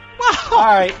 Oh, All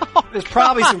right, there's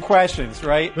probably some questions,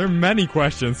 right? there are many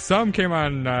questions. Some came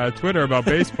on Twitter about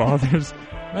baseball. There's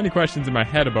many questions in my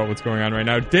head about what's going on right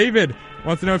now. David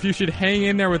wants to know if you should hang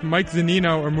in there with Mike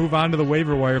Zunino or move on to the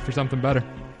waiver wire for something better.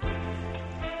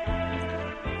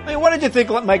 I mean, what did you think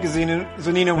Mike Zunino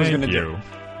was going to Thank do? you.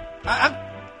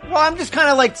 I'm just kind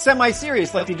of like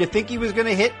semi-serious. Like, did you think he was going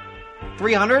to hit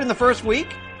 300 in the first week?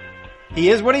 He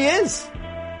is what he is.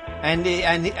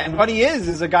 And what he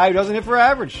is a guy who doesn't hit for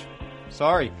average.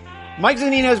 Sorry. Mike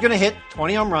Zunino is going to hit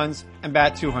 20 home runs and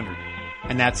bat 200.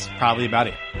 And that's probably about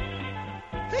it.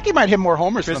 I think he might hit more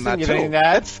homers Tristan, than that, you too. think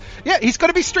that? Yeah, he's going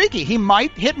to be streaky. He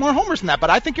might hit more homers than that, but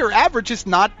I think your average is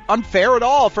not unfair at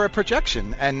all for a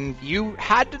projection, and you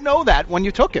had to know that when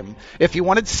you took him. If you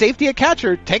wanted safety at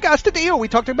catcher, take Astudillo. We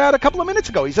talked about a couple of minutes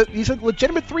ago. He's a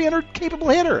legitimate 300 capable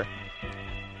hitter.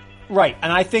 Right,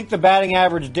 and I think the batting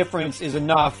average difference is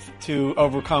enough to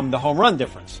overcome the home run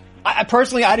difference. I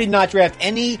personally, I did not draft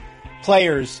any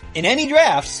players in any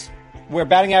drafts where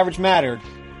batting average mattered,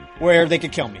 where they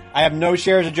could kill me. I have no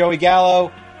shares of Joey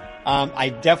Gallo. I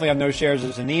definitely have no shares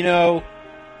of Zunino.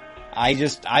 I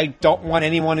don't want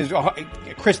anyone who's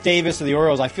Chris Davis of the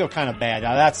Orioles. I feel kind of bad.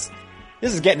 Now this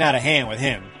is getting out of hand with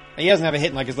him. He doesn't have a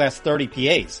hit in like his last 30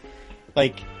 PAs.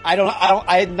 Like,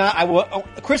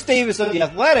 Chris Davis of the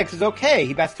Athletics is okay.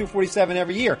 He bats 247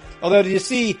 every year. Although, did you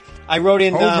see, I wrote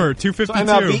in... Over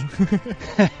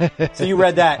 252. So you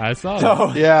read that. I saw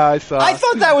that. Yeah, I saw I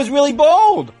thought that was really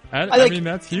bold. I mean,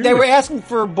 that's huge. They were asking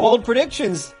for bold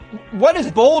predictions. What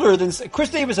is bolder than...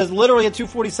 Chris Davis has literally hit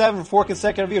 247 for 4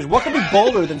 consecutive years. What could be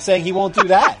bolder than saying he won't do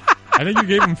that? I think you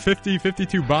gave him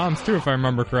 52 bombs, too, if I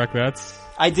remember correctly.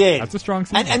 I did. That's a strong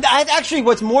season. And actually,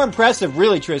 what's more impressive,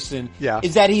 really, Tristan,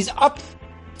 is that he's up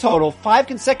total 5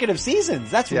 consecutive seasons.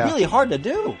 That's really hard to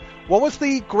do. What was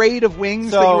the grade of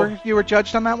wings that you were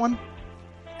judged on that one?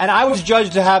 And I was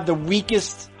judged to have the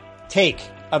weakest take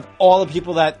of all the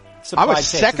people that supplied I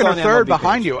was takes. second or third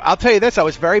behind you. I'll tell you this, I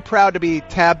was very proud to be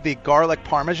tabbed the garlic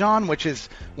parmesan, which is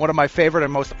one of my favorite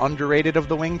and most underrated of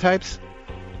the wing types.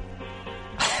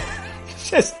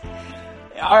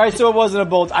 All right, so it wasn't a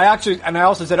bold. I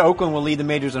also said Oakland will lead the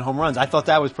majors in home runs. I thought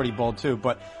that was pretty bold too,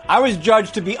 but I was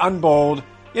judged to be unbold.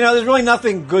 You know, there's really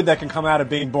nothing good that can come out of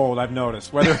being bold. I've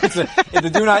noticed. Whether it's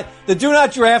the do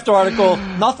not draft article,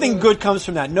 nothing good comes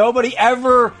from that. Nobody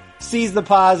ever sees the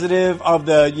positive of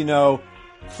the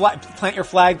plant your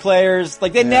flag players.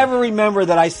 Like they never remember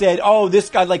that I said, oh,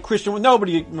 this guy like Christian.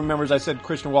 Nobody remembers I said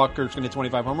Christian Walker's going to hit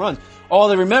 25 home runs. All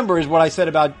they remember is what I said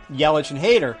about Yelich and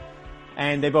Hader.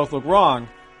 And they both look wrong.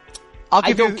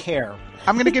 I don't care.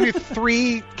 I'm going to give you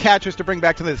 3 catchers to bring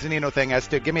back to the Zunino thing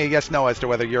give me a yes/no as to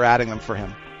whether you're adding them for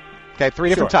him. Okay, 3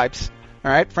 different types. All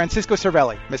right, Francisco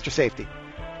Cervelli, Mr. Safety.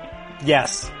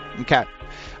 Yes. Okay.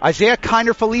 Isaiah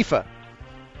Kiner Falefa.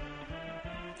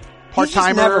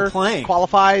 Part-timer, never playing.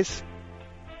 Qualifies.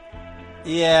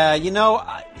 Yeah,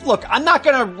 look, I'm not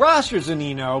going to roster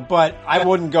Zunino, but I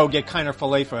wouldn't go get Kiner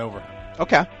Falefa over him.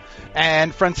 Okay.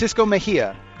 And Francisco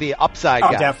Mejia, the upside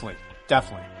guy. Definitely.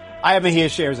 I have Mejia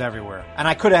shares everywhere. And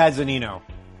I could have had Zunino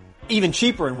even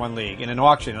cheaper in one league in an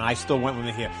auction, and I still went with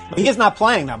Mejia. Mejia's not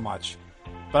playing that much,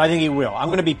 but I think he will. I'm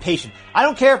going to be patient. I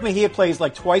don't care if Mejia plays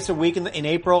like twice a week in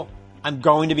April. I'm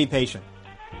going to be patient.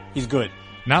 He's good.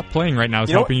 Not playing right now is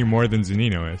helping you more than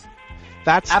Zunino is.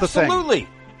 That's the thing. Absolutely.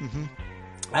 Mm-hmm.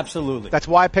 Absolutely. That's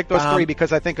why I picked those 3,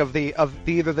 because I think of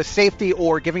either the safety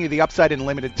or giving you the upside in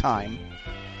limited time.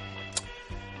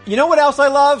 You know what else I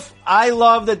love? I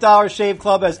love that Dollar Shave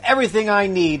Club has everything I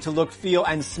need to look, feel,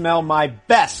 and smell my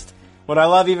best. What I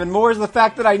love even more is the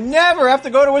fact that I never have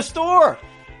to go to a store.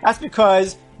 That's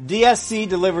because DSC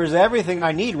delivers everything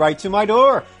I need right to my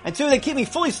door. And 2, they keep me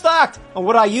fully stocked on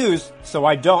what I use so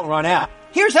I don't run out.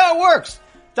 Here's how it works.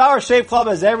 Dollar Shave Club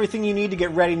has everything you need to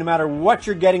get ready no matter what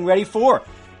you're getting ready for.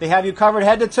 They have you covered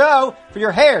head to toe for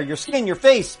your hair, your skin, your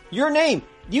face, your name.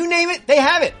 You name it, they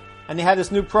have it. And they have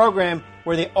this new program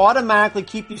where they automatically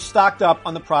keep you stocked up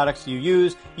on the products you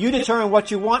use. You determine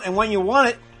what you want and when you want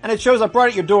it. and it shows up right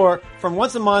at your door from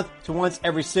once a month to once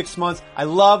every 6 months. I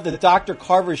love the Dr.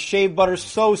 Carver's shave butter,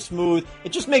 so smooth.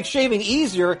 It just makes shaving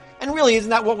easier, and really isn't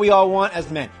that what we all want as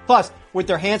men? Plus, with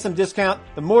their handsome discount,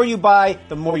 the more you buy,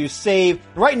 the more you save.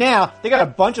 Right now, they got a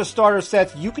bunch of starter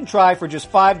sets you can try for just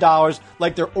 $5,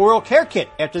 like their oral care kit.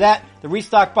 After that, the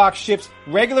Restock box ships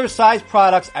regular size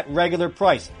products at regular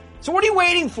price. So what are you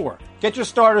waiting for? Get your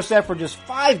starter set for just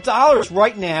 $5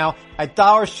 right now at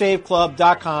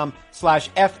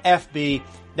dollarshaveclub.com/FFB.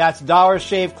 That's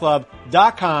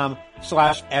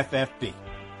dollarshaveclub.com/FFB.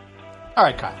 All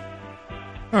right, Kyle.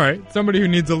 All right, somebody who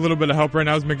needs a little bit of help right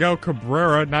now is Miguel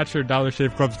Cabrera. Not sure Dollar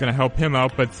Shave Club's going to help him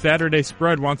out, but Saturday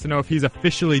Spread wants to know if he's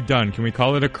officially done. Can we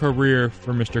call it a career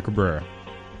for Mr. Cabrera?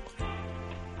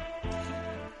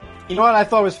 You know what I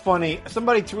thought was funny?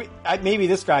 Somebody maybe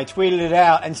this guy tweeted it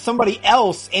out, and somebody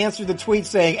else answered the tweet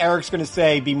saying Eric's going to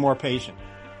say, "Be more patient,"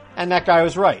 and that guy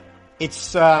was right.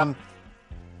 It's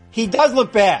he does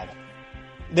look bad.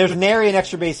 There's nary an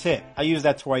extra base hit. I used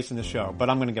that twice in the show, but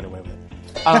I'm going to get away with it.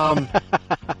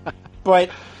 But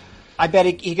I bet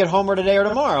he could homer today or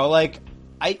tomorrow. Like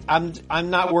I'm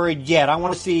not worried yet. I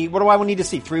want to see. What do I need to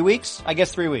see? 3 weeks? I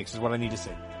guess 3 weeks is what I need to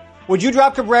see. Would you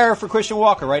drop Cabrera for Christian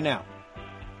Walker right now?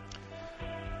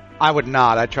 I would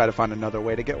not. I'd try to find another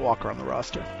way to get Walker on the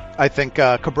roster. I think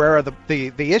Cabrera,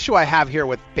 the issue I have here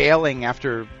with bailing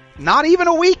after not even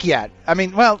a week yet. I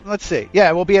mean, well, let's see.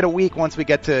 Yeah, we'll be at a week once we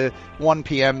get to 1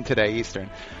 p.m. today Eastern.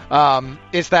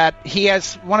 Is that he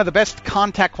has one of the best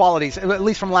contact qualities, at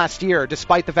least from last year,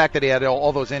 despite the fact that he had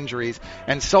all those injuries.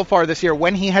 And so far this year,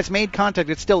 when he has made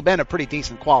contact, it's still been a pretty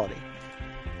decent quality.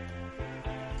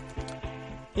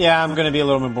 Yeah, I'm going to be a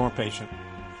little bit more patient.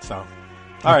 So...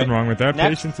 Nothing wrong with that.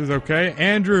 Next. Patience is okay.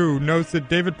 Andrew notes that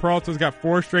David Peralta's got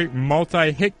 4 straight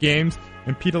multi-hit games,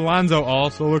 and Pete Alonso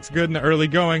also looks good in the early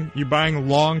going. You buying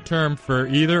long-term for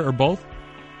either or both?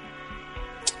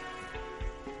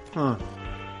 So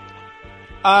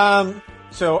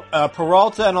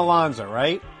Peralta and Alonso,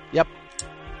 right? Yep.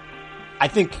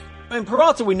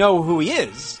 Peralta, we know who he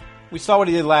is. We saw what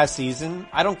he did last season.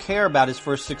 I don't care about his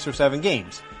first 6 or 7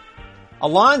 games.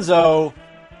 Alonso...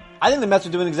 I think the Mets are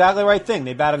doing exactly the right thing.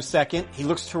 They bat him second. He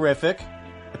looks terrific.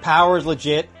 The power is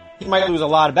legit. He might lose a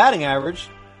lot of batting average.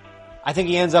 I think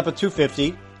he ends up at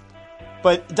 250.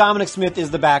 But Dominic Smith is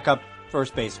the backup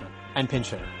first baseman and pinch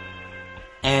hitter.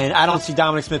 And I don't see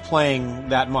Dominic Smith playing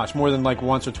that much, more than like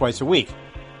once or twice a week.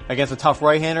 Against a tough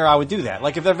right-hander, I would do that.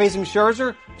 Like if they're facing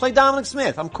Scherzer, play Dominic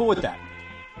Smith. I'm cool with that.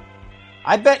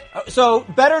 I bet, so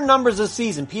better numbers this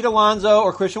season, Pete Alonso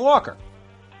or Christian Walker?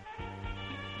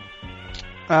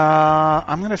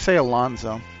 I'm going to say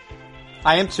Alonso.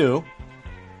 I am too.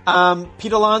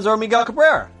 Pete Alonso or Miguel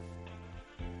Cabrera?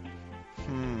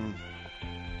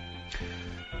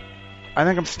 I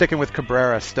think I'm sticking with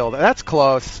Cabrera still. That's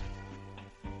close.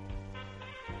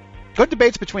 Good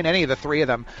debates between any of the three of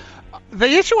them. The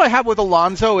issue I have with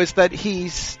Alonso is that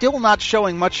he's still not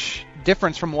showing much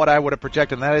difference from what I would have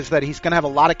projected, and that is that he's going to have a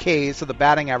lot of Ks, so the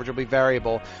batting average will be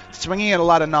variable. Swinging at a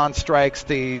lot of non-strikes,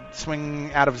 the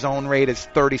swing out of zone rate is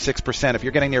 36%. If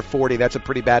you're getting near 40, that's a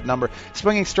pretty bad number.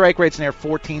 Swinging strike rate's near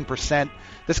 14%.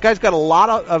 This guy's got a lot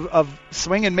of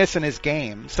swing and miss in his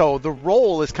game, so the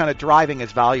role is kind of driving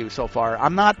his value so far.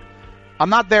 I'm not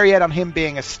there yet on him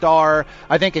being a star.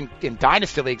 I think in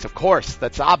dynasty leagues, of course,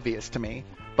 that's obvious to me.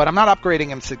 But I'm not upgrading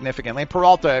him significantly. And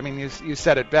Peralta, I mean, you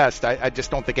said it best. I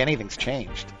just don't think anything's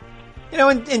changed. You know,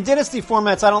 in dynasty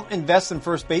formats, I don't invest in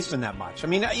first baseman that much. I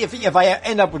mean, if I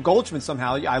end up with Goldschmidt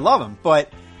somehow, I love him.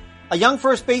 But a young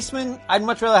first baseman, I'd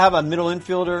much rather have a middle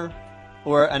infielder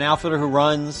or an outfielder who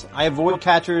runs. I avoid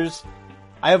catchers,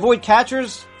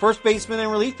 first baseman,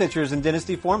 and relief pitchers in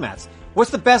dynasty formats.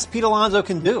 What's the best Pete Alonso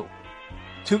can do?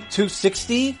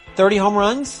 260, 30 home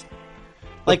runs?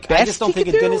 Like, I just don't think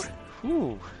in dynasty...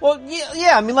 Ooh. Well,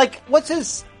 yeah. I mean, like, what's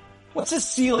his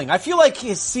ceiling? I feel like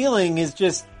his ceiling is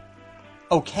just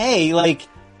okay. Like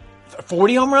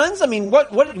 40 home runs. I mean,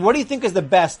 what do you think is the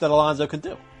best that Alonso could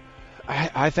do?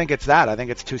 I think it's that. I think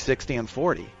it's 260 and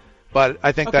 40. But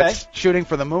I think that's shooting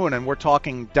for the moon, and we're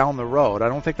talking down the road. I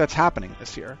don't think that's happening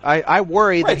this year. I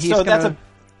worry that he's going to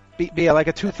be like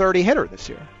a 230 hitter this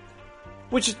year,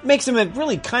 which makes him a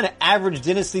really kind of average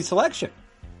dynasty selection.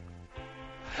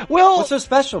 Well, what's so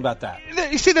special about that?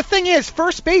 You see, the thing is,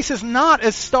 first base is not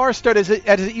as star-studded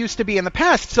as it used to be in the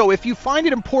past. So if you find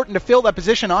it important to fill that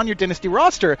position on your dynasty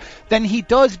roster, then he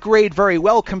does grade very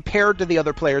well compared to the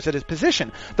other players at his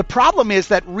position. The problem is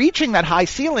that reaching that high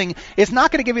ceiling is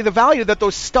not going to give you the value that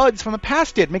those studs from the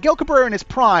past did. Miguel Cabrera in his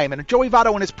prime, and Joey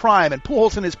Votto in his prime, and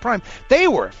Pujols in his prime, they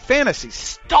were fantasy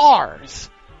stars.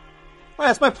 Well,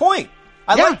 that's my point.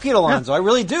 I like Pete Alonso. I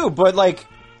really do. But, like,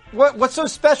 what's so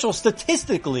special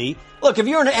statistically? Look, if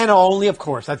you're in an NL only, of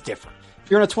course, that's different.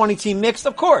 If you're in a 20-team mixed,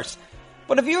 of course.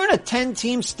 But if you're in a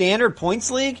 10-team standard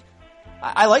points league,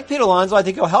 I like Pete Alonso. I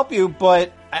think he'll help you,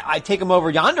 but I take him over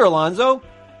yonder Alonso.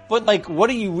 But, like, what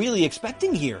are you really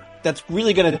expecting here that's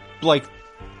really going to, like,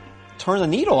 turn the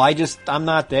needle? I'm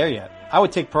not there yet. I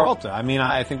would take Peralta. I mean,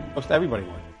 I think most everybody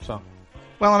would. So,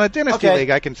 well, in a dynasty league,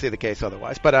 I can see the case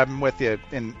otherwise, but I'm with you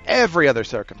in every other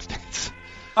circumstance.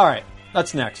 All right,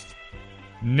 that's next.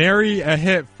 Nary a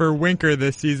hit for Winker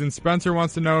this season. Spencer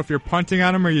wants to know if you're punting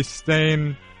on him or you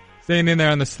staying in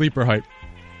there on the sleeper hype.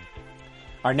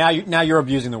 All right, now you're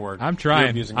abusing the word. I'm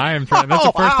trying. I am trying. That's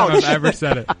the first time I've ever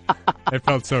said it. It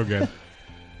felt so good.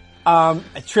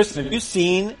 Tristan, have you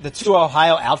seen the two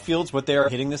Ohio outfields, what they are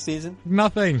hitting this season?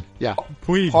 Nothing. Yeah.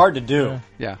 Please. Hard to do.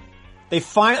 Yeah.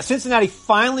 Cincinnati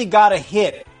finally got a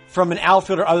hit from an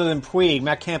outfielder other than Puig.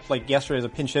 Matt Kemp, like yesterday, as a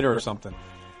pinch hitter or something.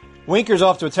 Winker's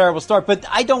off to a terrible start, but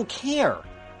I don't care.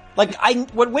 Like,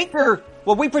 what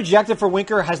we projected for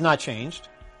Winker has not changed.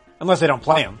 Unless they don't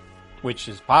play him, which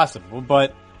is possible.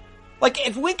 But, like,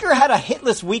 if Winker had a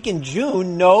hitless week in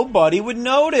June, nobody would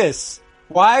notice.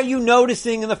 Why are you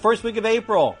noticing in the first week of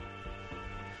April?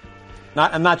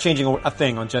 I'm not changing a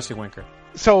thing on Jesse Winker.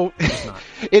 So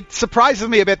it surprises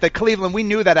me a bit that Cleveland, we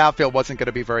knew that outfield wasn't going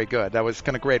to be very good. That was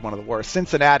going to grade one of the worst.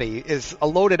 Cincinnati is a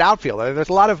loaded outfield. There's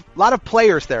a lot of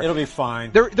players there. It'll be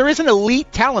fine. There is an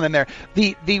elite talent in there.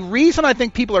 The reason I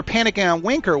think people are panicking on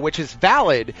Winker, which is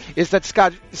valid, is that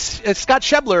Scott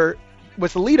Schebler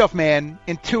was the leadoff man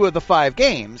in 2 of the 5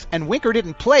 games, and Winker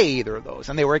didn't play either of those.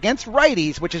 And they were against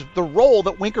righties, which is the role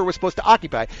that Winker was supposed to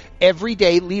occupy.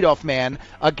 Everyday leadoff man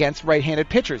against right-handed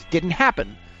pitchers. Didn't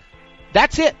happen.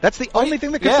 That's it. That's the only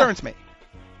thing that concerns me.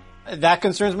 That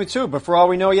concerns me too, but for all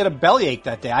we know, he had a bellyache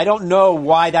that day. I don't know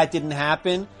why that didn't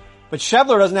happen, but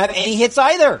Schebler doesn't have any hits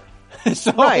either.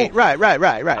 So, right.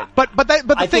 But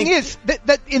the thing is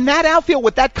that in that outfield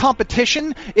with that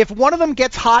competition, if one of them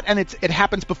gets hot and it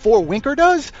happens before Winker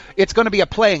does, it's going to be a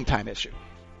playing time issue.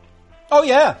 Oh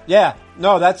yeah.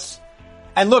 No,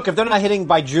 and look, if they're not hitting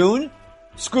by June,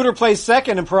 Scooter plays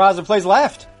second and Peraza plays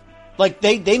left. Like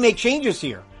they make changes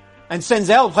here. And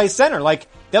Senzel plays center. Like,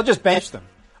 they'll just bench them.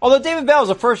 Although David Bell is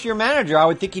a first-year manager, I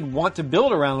would think he'd want to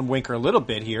build around Winker a little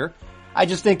bit here. I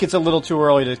just think it's a little too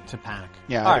early to panic.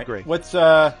 Yeah, I agree. What's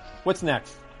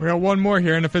next? We got one more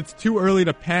here, and if it's too early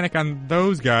to panic on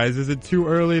those guys, is it too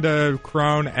early to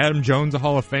crown Adam Jones a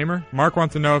Hall of Famer? Mark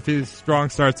wants to know if his strong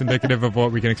start's indicative of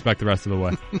what we can expect the rest of the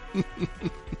way.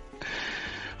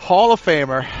 Hall of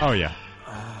Famer. Oh, yeah.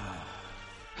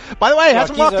 By the way,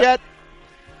 hasn't walked yet.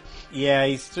 Yeah,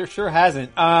 he sure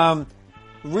hasn't.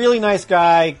 Really nice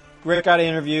guy. Great guy to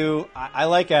interview. I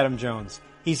like Adam Jones.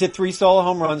 He's hit 3 solo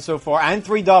home runs so far and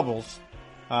 3 doubles.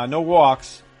 No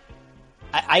walks.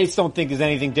 I just don't think there's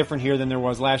anything different here than there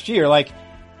was last year. Like,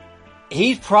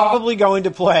 he's probably going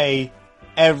to play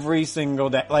every single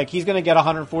day. Like, he's going to get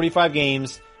 145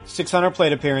 games, 600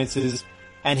 plate appearances,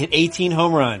 and hit 18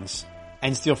 home runs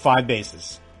and steal 5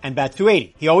 bases and bat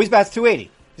 280. He always bats 280.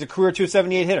 He's a career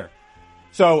 278 hitter.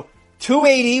 So,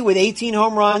 280 with 18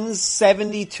 home runs,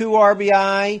 72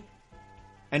 RBI,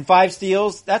 and 5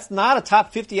 steals. That's not a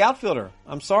top 50 outfielder.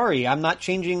 I'm sorry. I'm not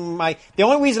changing the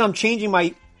only reason I'm changing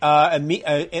my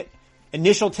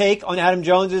initial take on Adam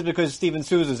Jones is because Steven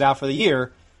Souza is out for the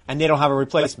year and they don't have a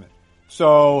replacement.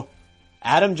 So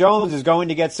Adam Jones is going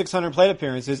to get 600 plate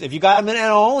appearances. If you got him in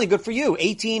NL only, good for you.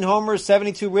 18 homers,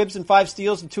 72 ribs, and 5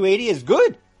 steals and 280 is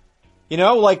good. You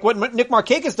know, like what Nick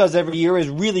Markakis does every year is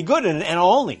really good in an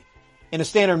NL only. In a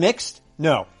standard mixed,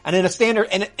 no. And in a standard,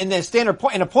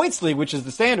 in a points league, which is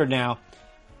the standard now,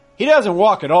 he doesn't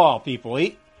walk at all, people.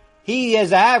 He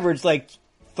has averaged like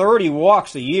 30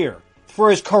 walks a year for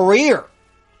his career.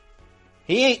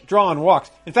 He ain't drawing walks.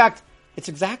 In fact, it's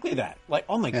exactly that. Like,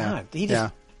 oh my God, he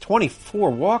just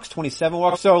 24 walks, 27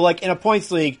 walks. So like in a points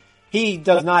league, he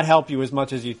does not help you as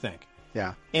much as you think.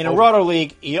 Yeah. In a roto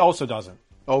league, he also doesn't.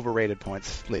 Overrated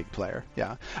points league player.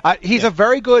 Yeah. He's a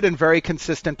very good and very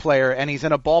consistent player, and he's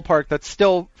in a ballpark that's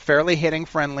still fairly hitting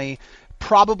friendly,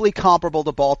 probably comparable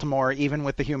to Baltimore, even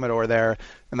with the humidor there,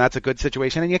 and that's a good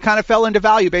situation. And you kind of fell into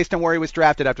value based on where he was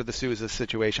drafted after the Souza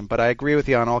situation. But I agree with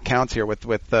you on all counts here with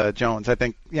Jones. I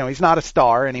think, he's not a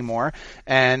star anymore.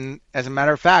 And as a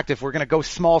matter of fact, if we're going to go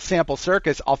small sample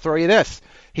circus, I'll throw you this.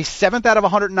 He's 7th out of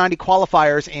 190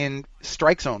 qualifiers in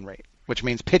strike zone rate, which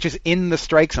means pitches in the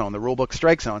strike zone, the rulebook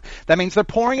strike zone. That means they're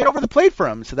pouring it over the plate for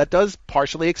him, so that does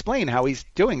partially explain how he's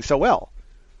doing so well.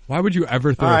 Why would you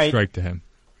ever throw a strike to him?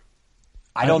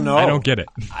 I don't know. I don't get it.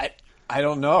 I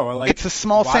don't know. Like, it's a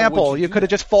small sample. You could have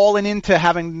just fallen into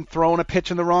having thrown a pitch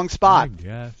in the wrong spot. I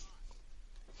guess.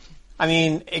 I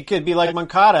mean, it could be like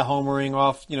Moncada homering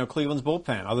off, Cleveland's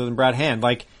bullpen, other than Brad Hand.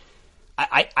 Like,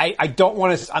 I don't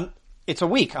want to. It's a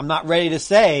week. I'm not ready to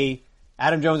say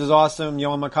Adam Jones is awesome,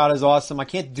 Yoan Moncada is awesome. I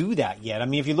can't do that yet. I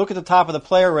mean, if you look at the top of the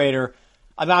player rater,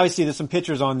 I mean, obviously there's some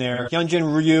pitchers on there.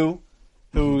 Hyunjin Ryu,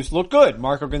 who's looked good.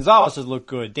 Marco Gonzalez has looked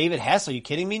good. David Hess, are you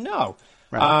kidding me? No.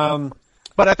 Right.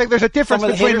 But I think there's a difference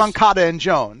between Moncada and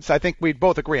Jones. I think we'd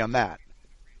both agree on that.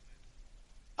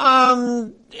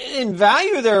 In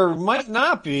value, there might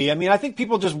not be. I mean, I think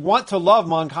people just want to love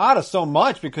Moncada so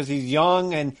much because he's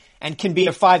young and can be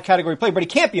a 5-category player, but he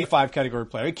can't be a 5-category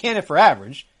player. He can't hit for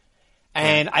average.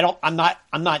 And I'm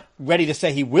not ready to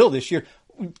say he will this year.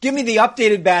 Give me the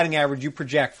updated batting average you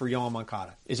project for Yoan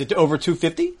Moncada. Is it over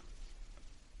 250?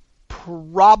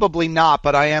 Probably not,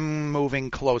 but I am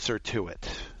moving closer to it.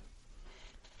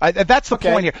 That's the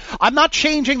point here. I'm not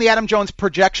changing the Adam Jones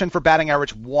projection for batting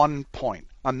average 1 point.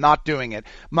 I'm not doing it.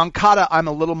 Moncada, I'm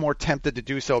a little more tempted to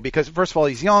do so because, first of all,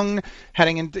 he's young,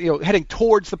 heading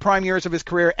towards the prime years of his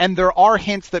career, and there are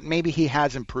hints that maybe he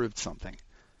has improved something.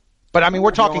 But I mean, we're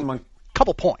talking a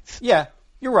couple points. Yeah,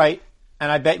 you're right.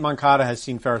 And I bet Moncada has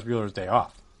seen Ferris Bueller's Day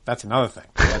Off. That's another thing.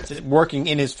 That's working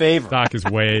in his favor. Stock is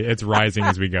it's rising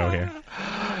as we go here.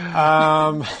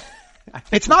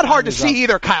 It's not hard to see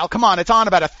either, Kyle. Come on, it's on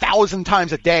about 1,000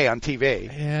 times a day on TV.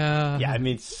 Yeah. Yeah, I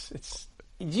mean, it's.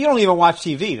 You don't even watch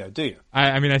TV, though, do you?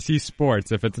 I mean, I see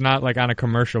sports. If it's not like on a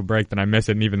commercial break, then I miss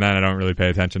it, and even then I don't really pay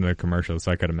attention to the commercials,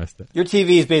 so I could have missed it. Your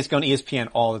TV is basically on ESPN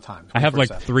all the time. I have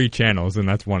like 3 channels, and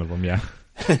that's one of them, yeah.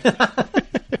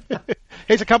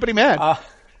 He's a company man.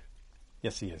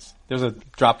 Yes, he is. There's a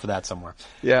drop for that somewhere.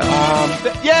 Yeah.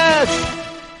 Yes!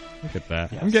 Look at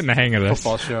that. Yes. I'm getting the hang of this.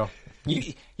 Football show.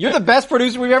 You're the best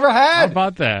producer we've ever had. How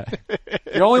about that?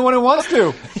 You're the only one who wants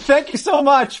to. Thank you so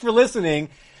much for listening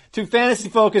to Fantasy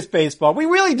Focus Baseball. We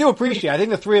really do appreciate it. I think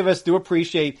the three of us do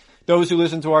appreciate those who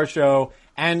listen to our show,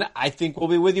 and I think we'll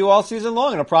be with you all season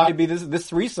long. It'll probably be this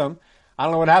threesome. I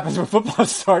don't know what happens when football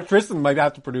starts. Tristan might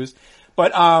have to produce.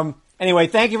 But anyway,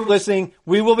 thank you for listening.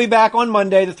 We will be back on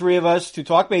Monday, the three of us, to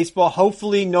talk baseball.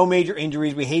 Hopefully no major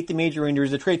injuries. We hate the major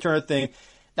injuries. The Trey Turner thing,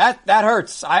 that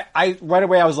hurts. I right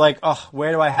away I was like, oh,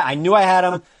 where do I knew I had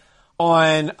him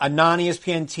on a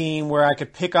non-ESPN team where I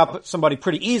could pick up somebody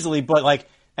pretty easily, but like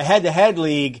a head-to-head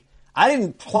league, I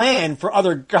didn't plan for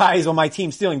other guys on my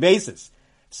team stealing bases.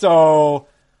 So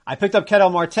I picked up Ketel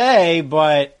Marte,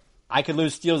 but I could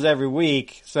lose steals every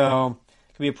week, so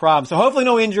it could be a problem. So hopefully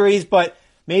no injuries, but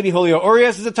maybe Julio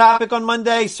Urias is a topic on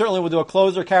Monday. Certainly we'll do a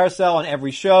closer carousel on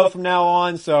every show from now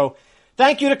on. So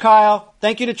thank you to Kyle.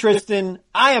 Thank you to Tristan.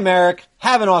 I am Eric.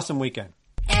 Have an awesome weekend.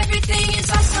 Everything is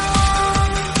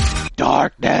awesome.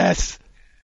 Darkness.